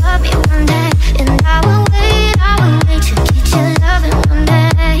will love me one day, and I will wait to get your love one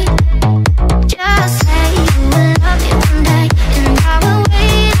day. Just say you will love me one day, and I will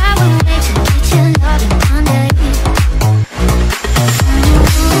wait to get your love one day.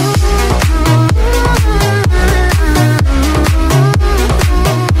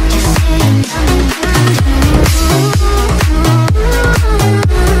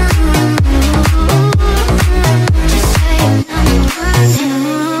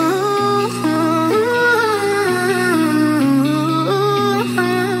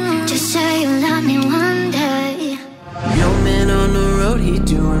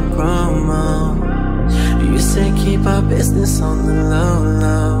 Business on the low,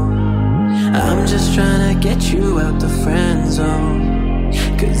 low. I'm just trying to get you out the friend zone,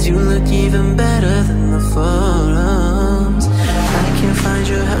 'cause you look even better than the photos. I can't find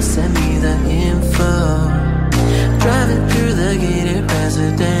your house, send me the info. Driving through the gated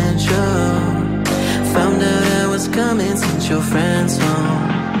residential, found out I was coming since your friend's home.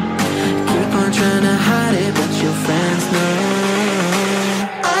 Keep on trying to hide it, but your friends know.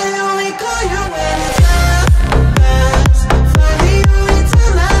 I only call you when it's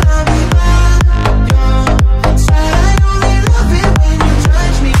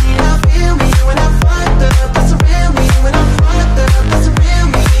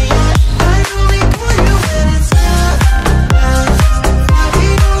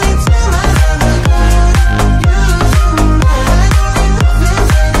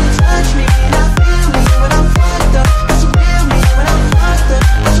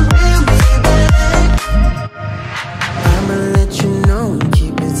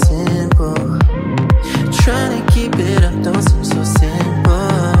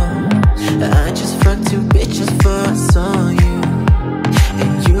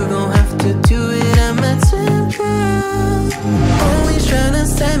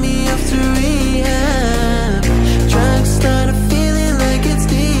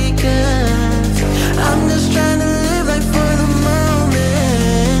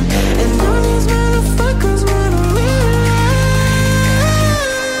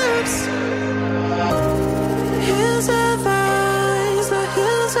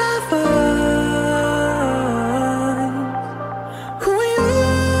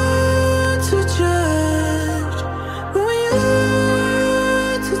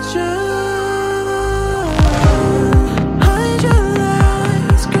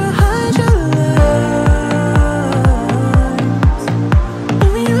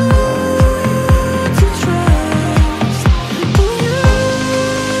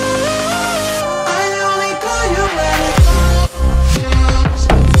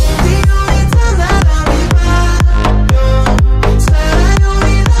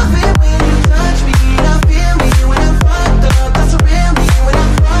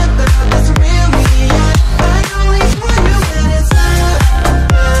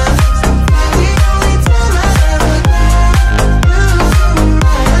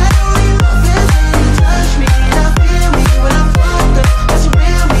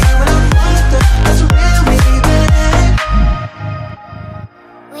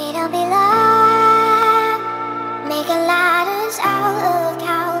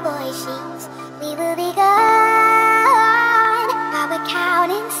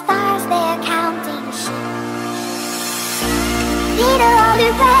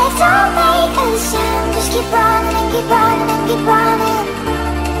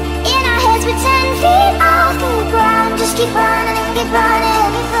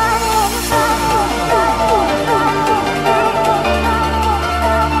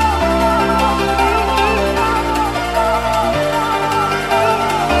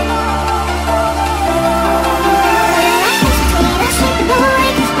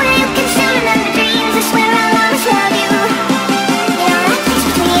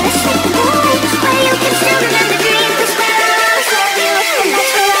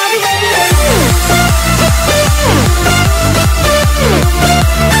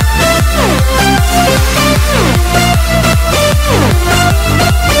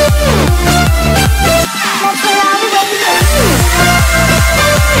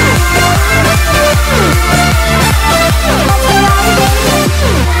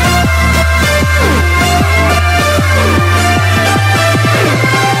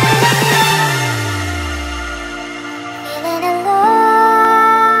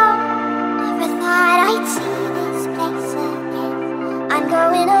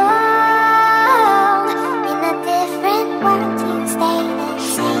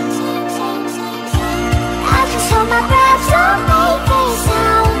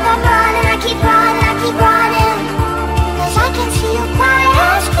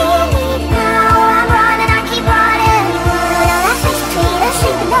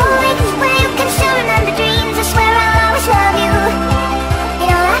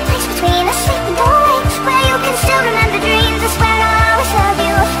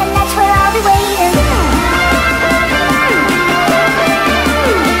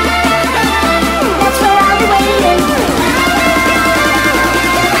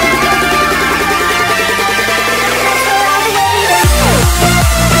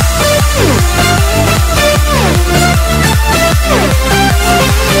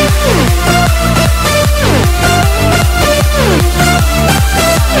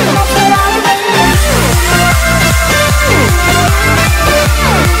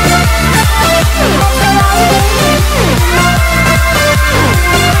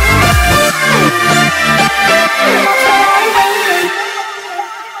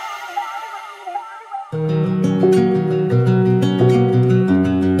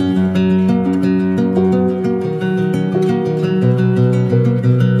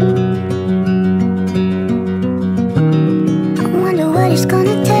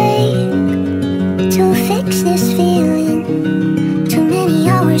gonna take to fix this feeling? Too many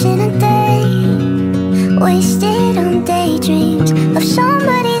hours in a day, wasted on daydreams of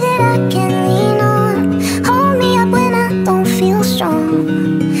somebody that I can lean on. Hold me up when I don't feel strong.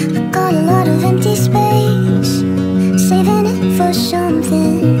 I got a lot of empty space, saving it for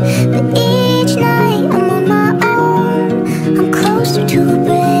something. But each night I'm on my own, I'm closer to a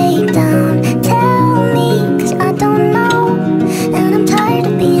breakdown. Tell me, 'cause I don't know, and I'm tired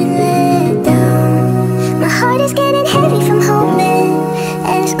of being let down. My heart is getting heavy from hoping,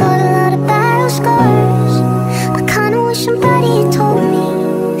 and it's got a lot of battle scars. I kinda wish somebody had told me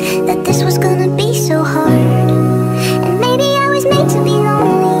that this was gonna be so hard. And maybe I was made to be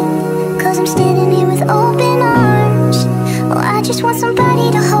lonely, 'cause I'm standing here with open arms. Oh, I just want somebody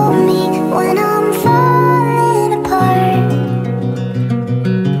to hold me when I'm falling apart.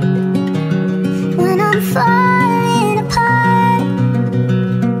 When I'm falling apart.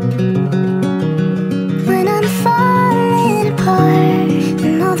 When I'm falling apart.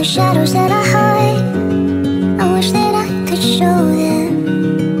 And all the shadows that I hide, I wish that I could show them.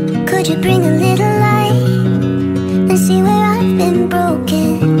 Could you bring a little light and see where I've been broken?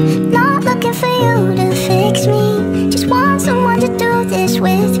 Not looking for you to fix me, just want someone to do this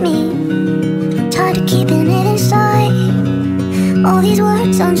with me. I'm tired of keeping it inside, all these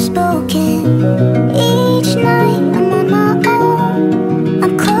words unspoken. Each night I'm on my own,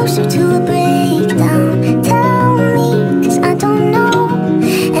 I'm closer to a breakdown. Tell me, 'cause I don't know,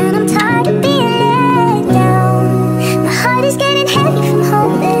 and I'm tired of being let down. My heart is getting heavy from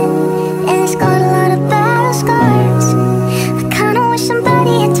hoping, and it's got a lot of battle scars. I kinda wish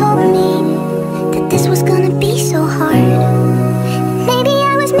somebody had told me that this was gonna be so hard. Maybe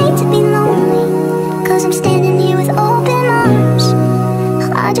I was made to be lonely, 'cause I'm standing here with open arms.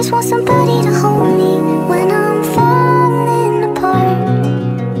 I just want somebody to hold me when I'm falling apart.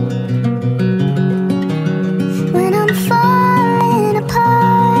 When I'm falling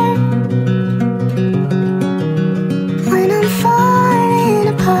apart. When I'm falling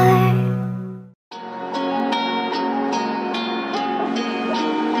apart.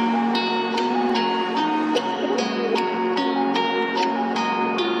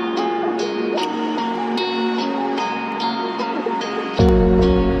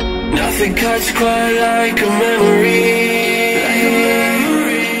 Nothing cuts quite like a memory,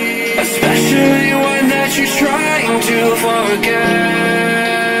 especially one that you're trying to forget.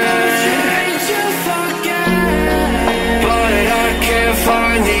 But I can't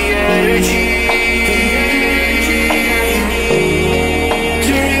find the energy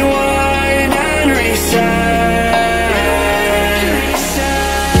to rewind and reset.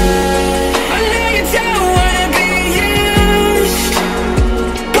 I know you don't wanna be used,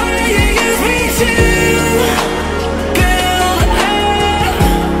 but you use me to build up.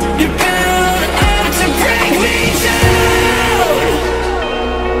 You build up to break me down.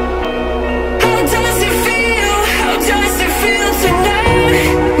 How does it feel? How does it feel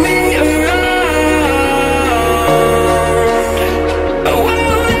tonight? Me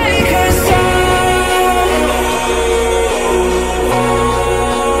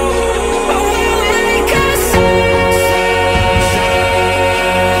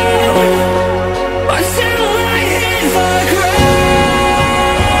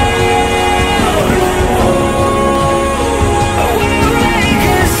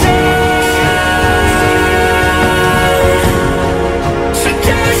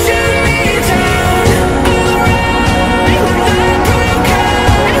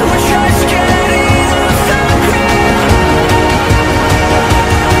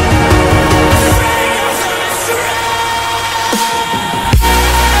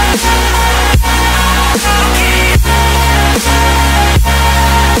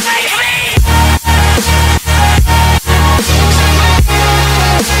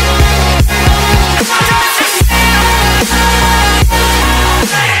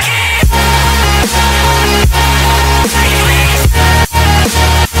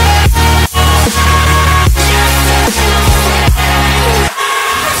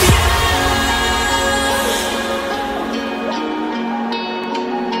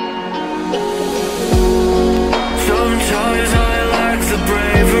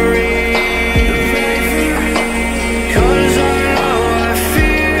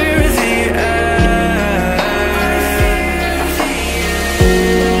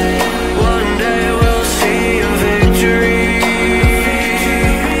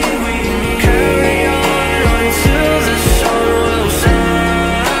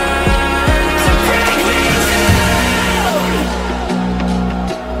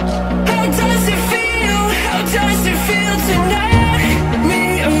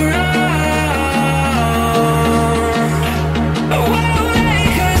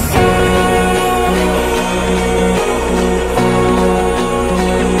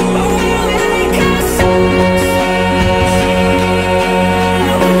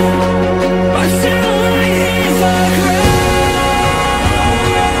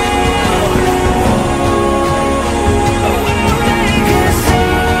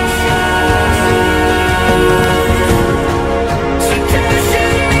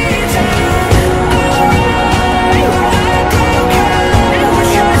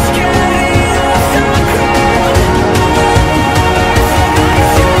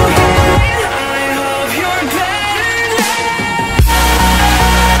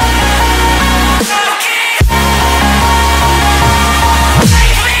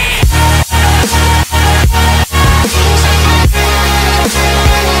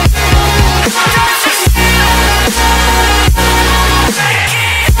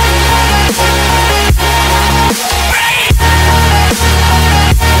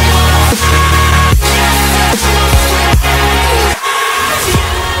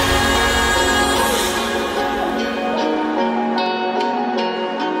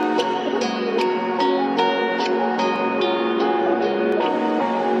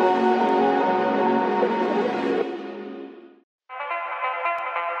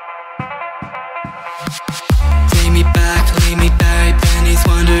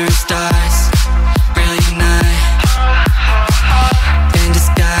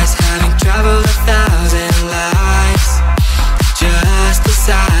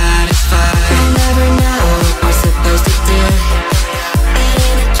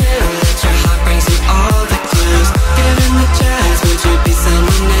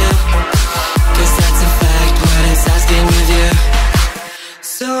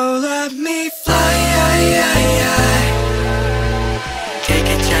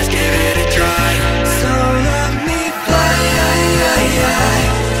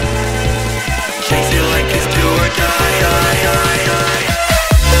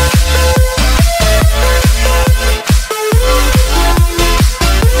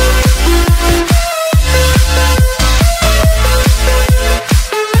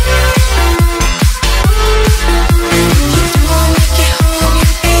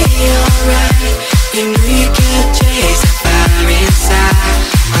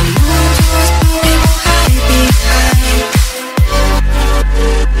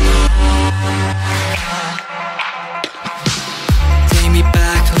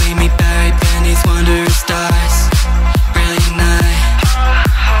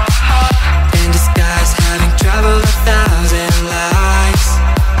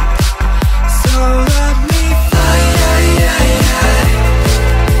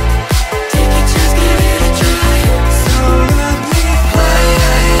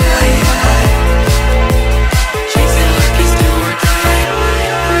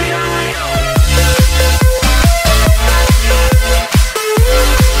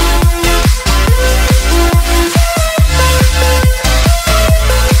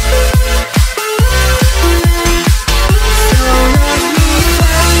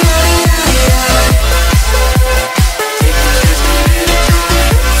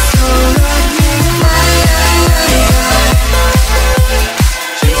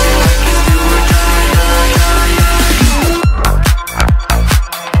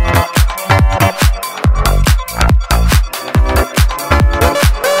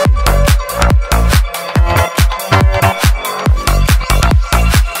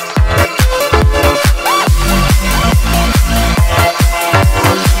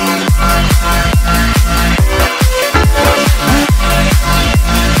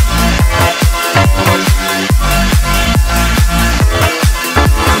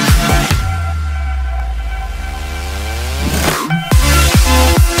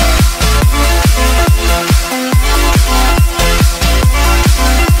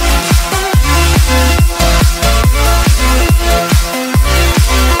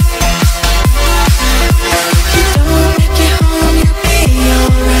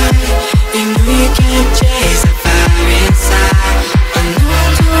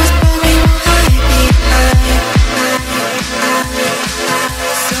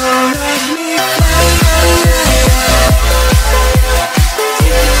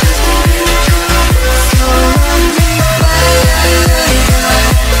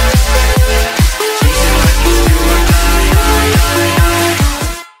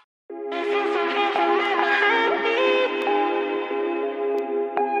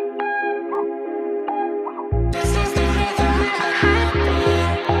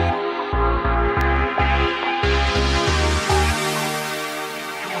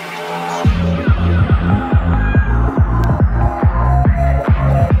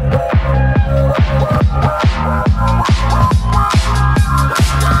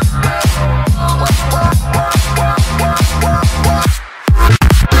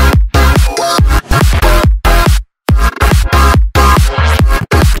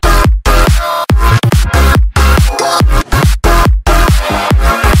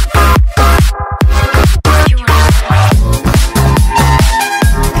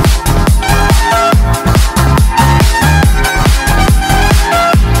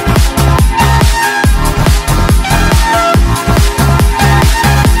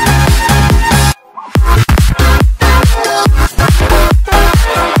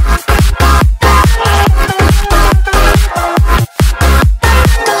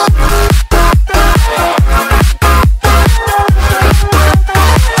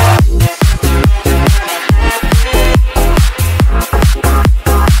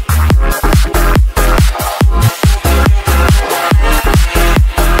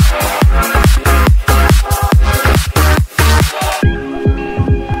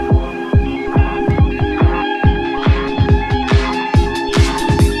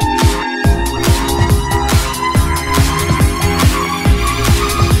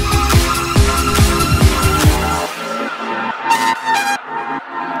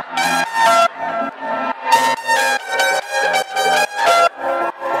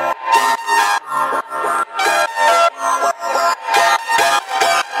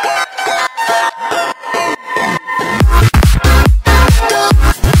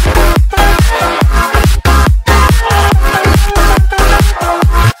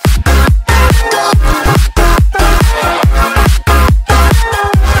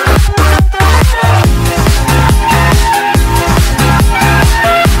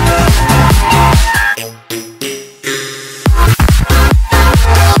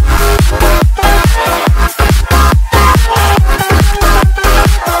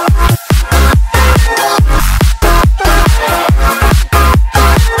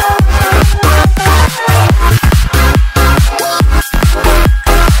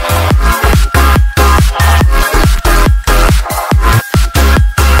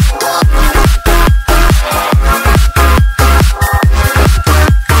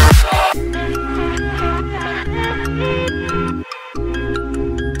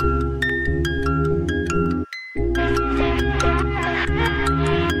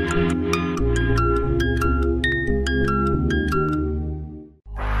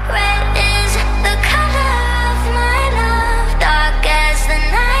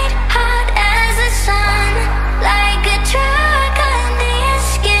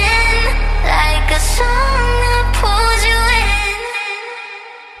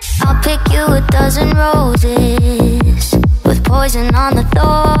roses with poison on the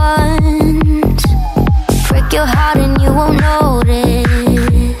thorns. Prick your heart and you won't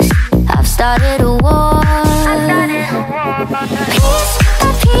notice I've started a war. Piece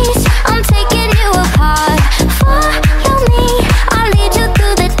by piece, I'm taking you apart. Follow me, I'll lead you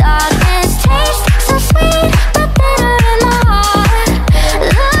through the darkness. Taste so sweet, but bitter in my heart.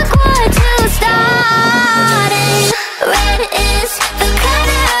 Look what you started. Red is the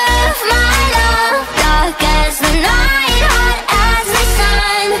color of my love. Dark as the night, hot as the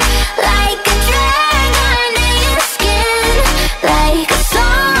sun. Like a drag under your skin. Like a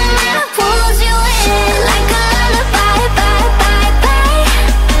song that pulls you in. Like a lullaby, bye, bye, bye.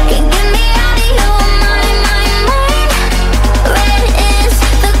 Can get me out of your mind, mind, mind. Red is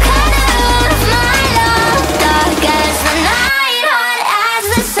the color of my love. Dark as the night, hot as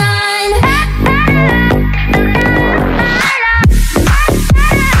the sun.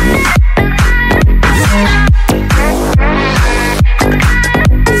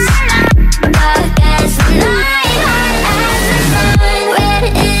 Dark as the night, hot as the sun. Red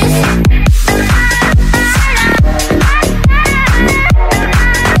is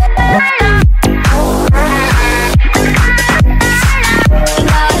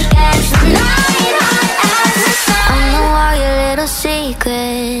dark as the night, hot as the sun. I know all your little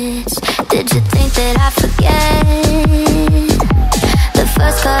secrets. Did you think that I forget? The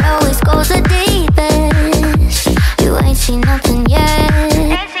first cut always goes the deepest. You ain't seen nothing yet.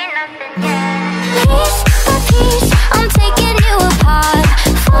 Piece by piece, I'm taking you apart.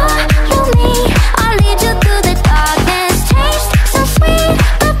 Follow me, I'll lead you through the darkness. Taste so sweet,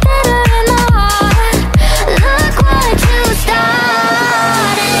 but bitter in my heart. Look what you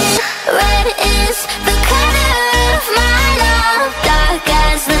started. Red is the color of my love. Dark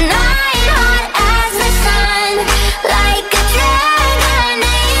as the night, hot as the sun. Like a drag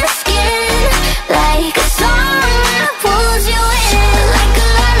under your skin. Like a song that pulls you in. Like a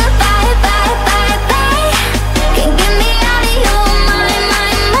lullaby, bye, bye, bye. Can get me out of your mind,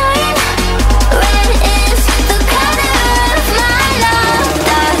 mind, mind. Red is the color of my love.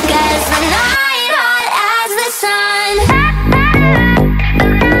 Dark as the night, hot as the sun.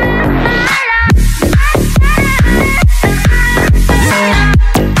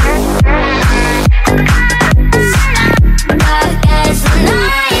 Dark as the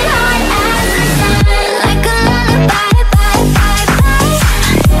night, hot as the sun. Like a lullaby, bye, bye, bye.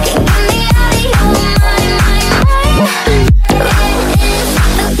 Can get me out of your mind, mind, mind. Red is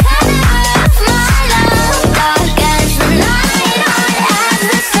the color of my love. Dark as the night, hot as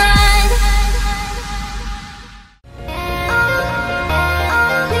the sun.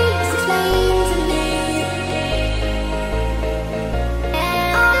 Please explain to me.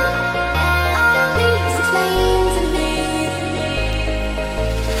 Please explain to me.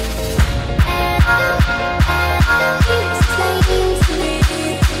 Please explain to me. Please explain to me.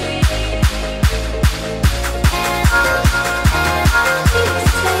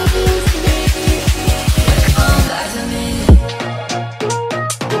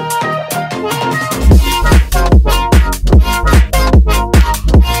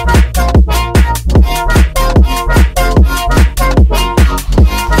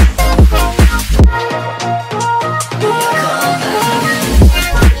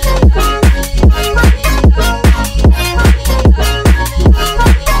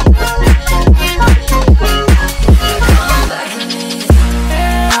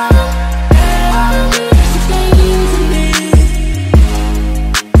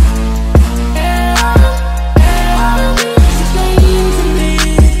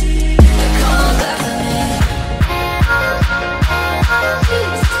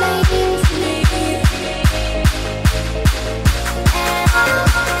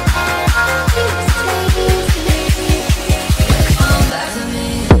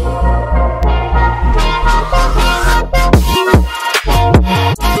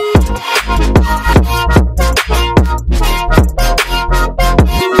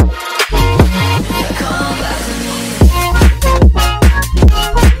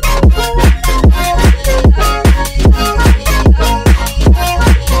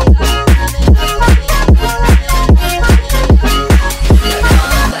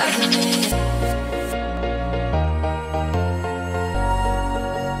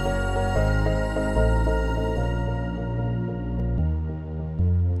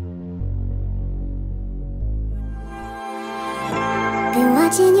 Been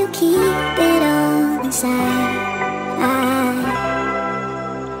watching you keep it all inside.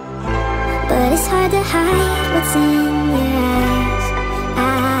 But it's hard to hide what's in your eyes.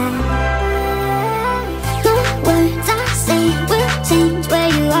 No words I say will change where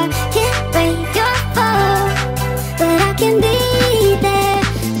you are. Can't break your can be there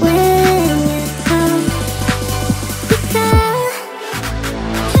when you come. Because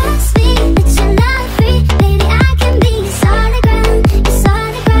trust me that you're not free, baby, I can be your solid ground, your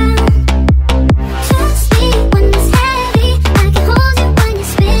solid ground. Trust me when it's heavy, I can hold you when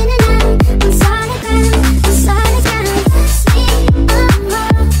you're spinning out. I'm solid ground, I'm solid ground. Trust me, I'm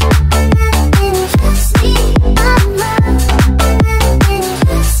love. Trust me, I'm love.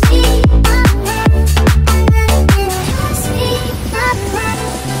 Trust me, I'm love. Trust me, I'm love.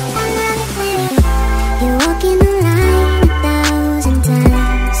 You're walking the line 1,000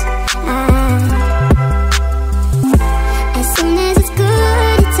 times. As soon as it's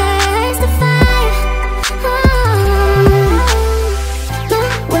good, it turns to fire. The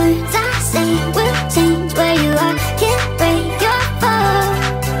words I say will change where you are. Can't break your fall,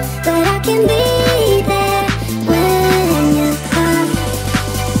 but I can be there when you come.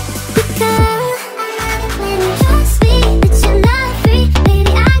 Because trust me that you're not free,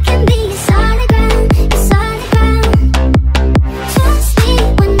 baby, I can be your solid ground, your solid ground. Trust me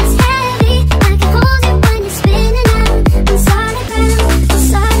when it's heavy, I can hold you when you're spinning out. I'm solid ground, I'm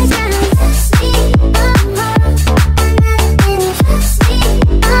solid ground. Trust me, I'm love. Trust me,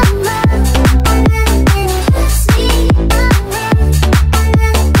 I'm love. Trust me, I'm love.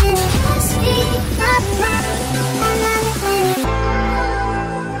 Trust me, I'm love.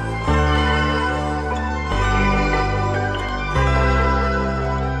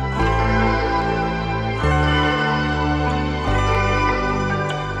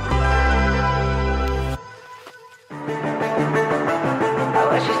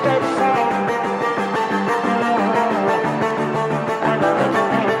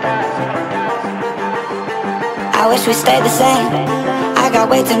 I wish we stayed the same. I got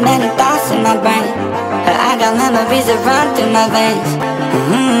way too many thoughts in my brain, but I got memories that run through my veins.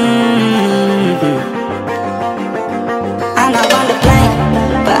 I'm not one to blame,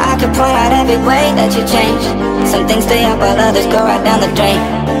 but I can point out every way that you change. Some things stay up while others go right down the drain,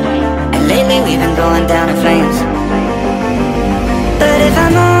 and lately we've been going down in flames. But if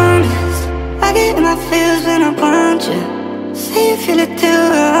I'm honest, I get in my feels when I want you. Say you feel it too,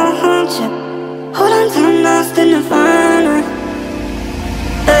 I'll haunt you. Hold on till I'm lost in nirvana.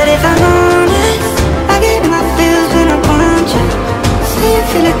 But if I'm honest, I get in my feels when I want you. Say you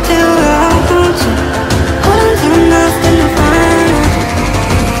feel it too, I'll haunt you. Hold on till I'm lost in nirvana.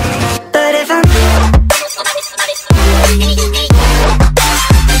 But if I'm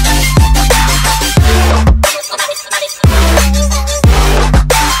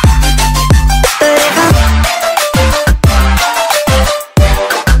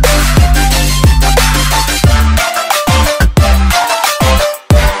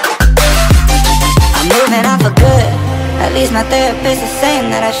my therapist is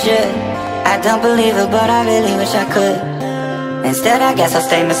saying that I should. I don't believe her, but I really wish I could. Instead, I guess I'll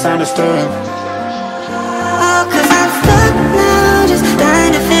stay misunderstood. Oh, 'cause I'm stuck now, just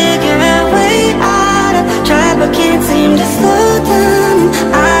trying to figure a way out. I've tried but can't seem to slow down.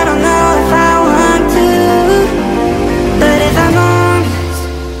 I don't know if I want to. But if I'm honest,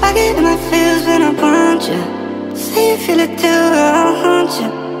 I get in my feels when I want you. Say you feel it too, I'll haunt you.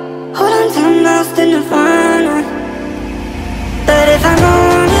 Hold on till I'm lost in nirvana. But if I'm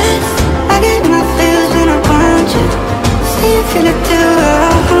honest, I get my feels when I want you. Say you feel it too,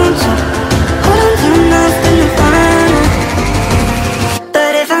 I'll haunt you. Hold on till I'm lost in nirvana.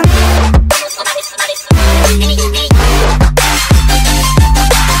 But if I'm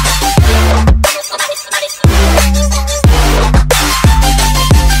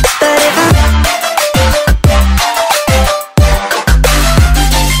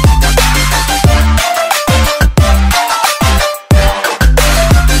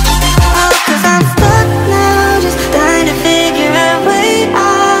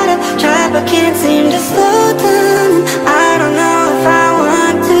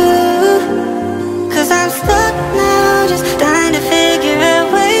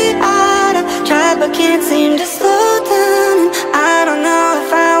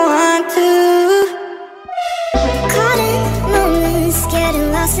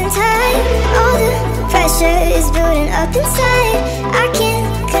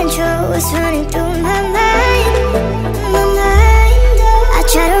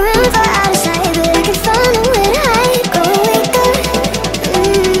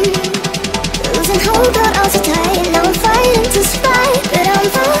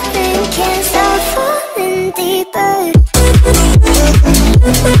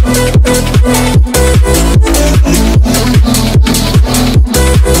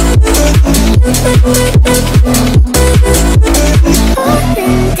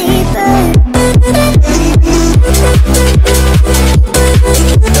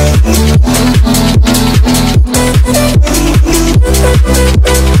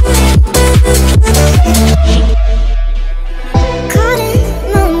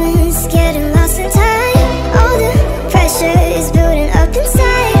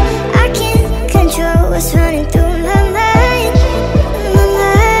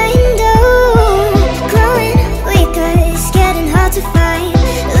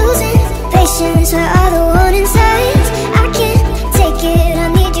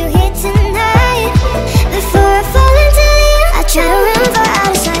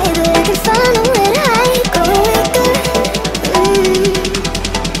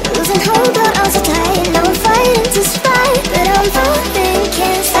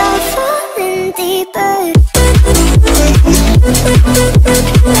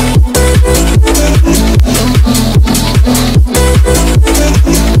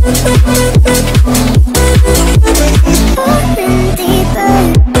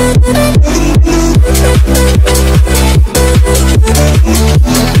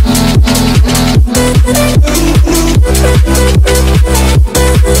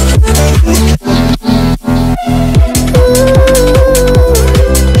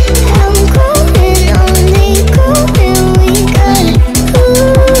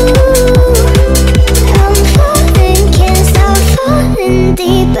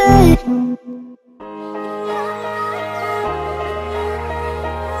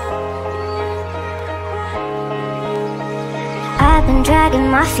I've been dragging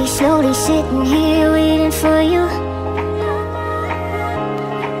my feet slowly, sitting here waiting for you.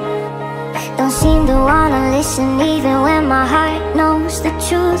 Don't seem to wanna listen even when my heart knows the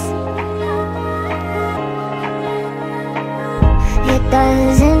truth. It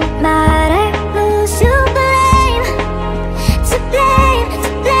doesn't matter who's to blame, to blame, to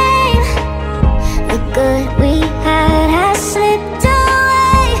blame. The good we had has slipped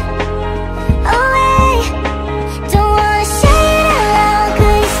away, away. Don't wanna say it out loud,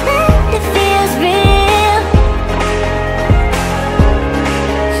 'cause then it feels real.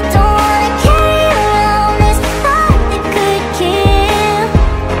 Don't wanna carry around this thought that could kill.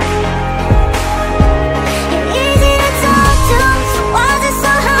 It's easy to talk to, so why is it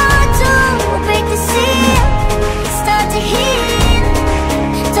so hard to break the seal, start to heal?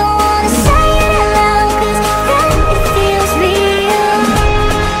 Don't wanna say it out loud, 'cause then it feels real.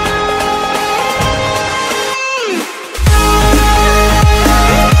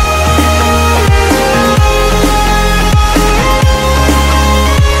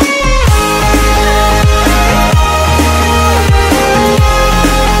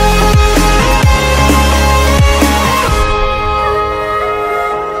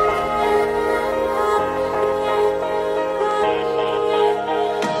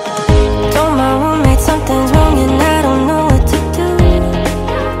 Told my roommate something's wrong and I don't know what to do.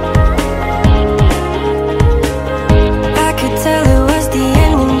 I could tell it was the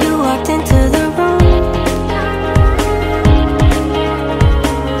end when you walked into the room.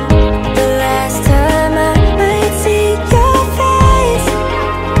 The last time I might see your face,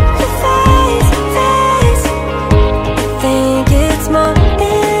 your face, face. I think it's more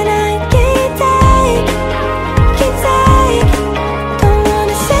than I can take, can take. Don't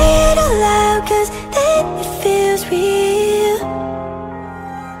wanna say it out loud, 'cause then it feels real.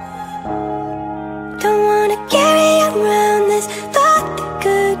 Don't wanna carry around this thought that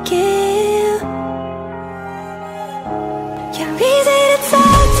could kill.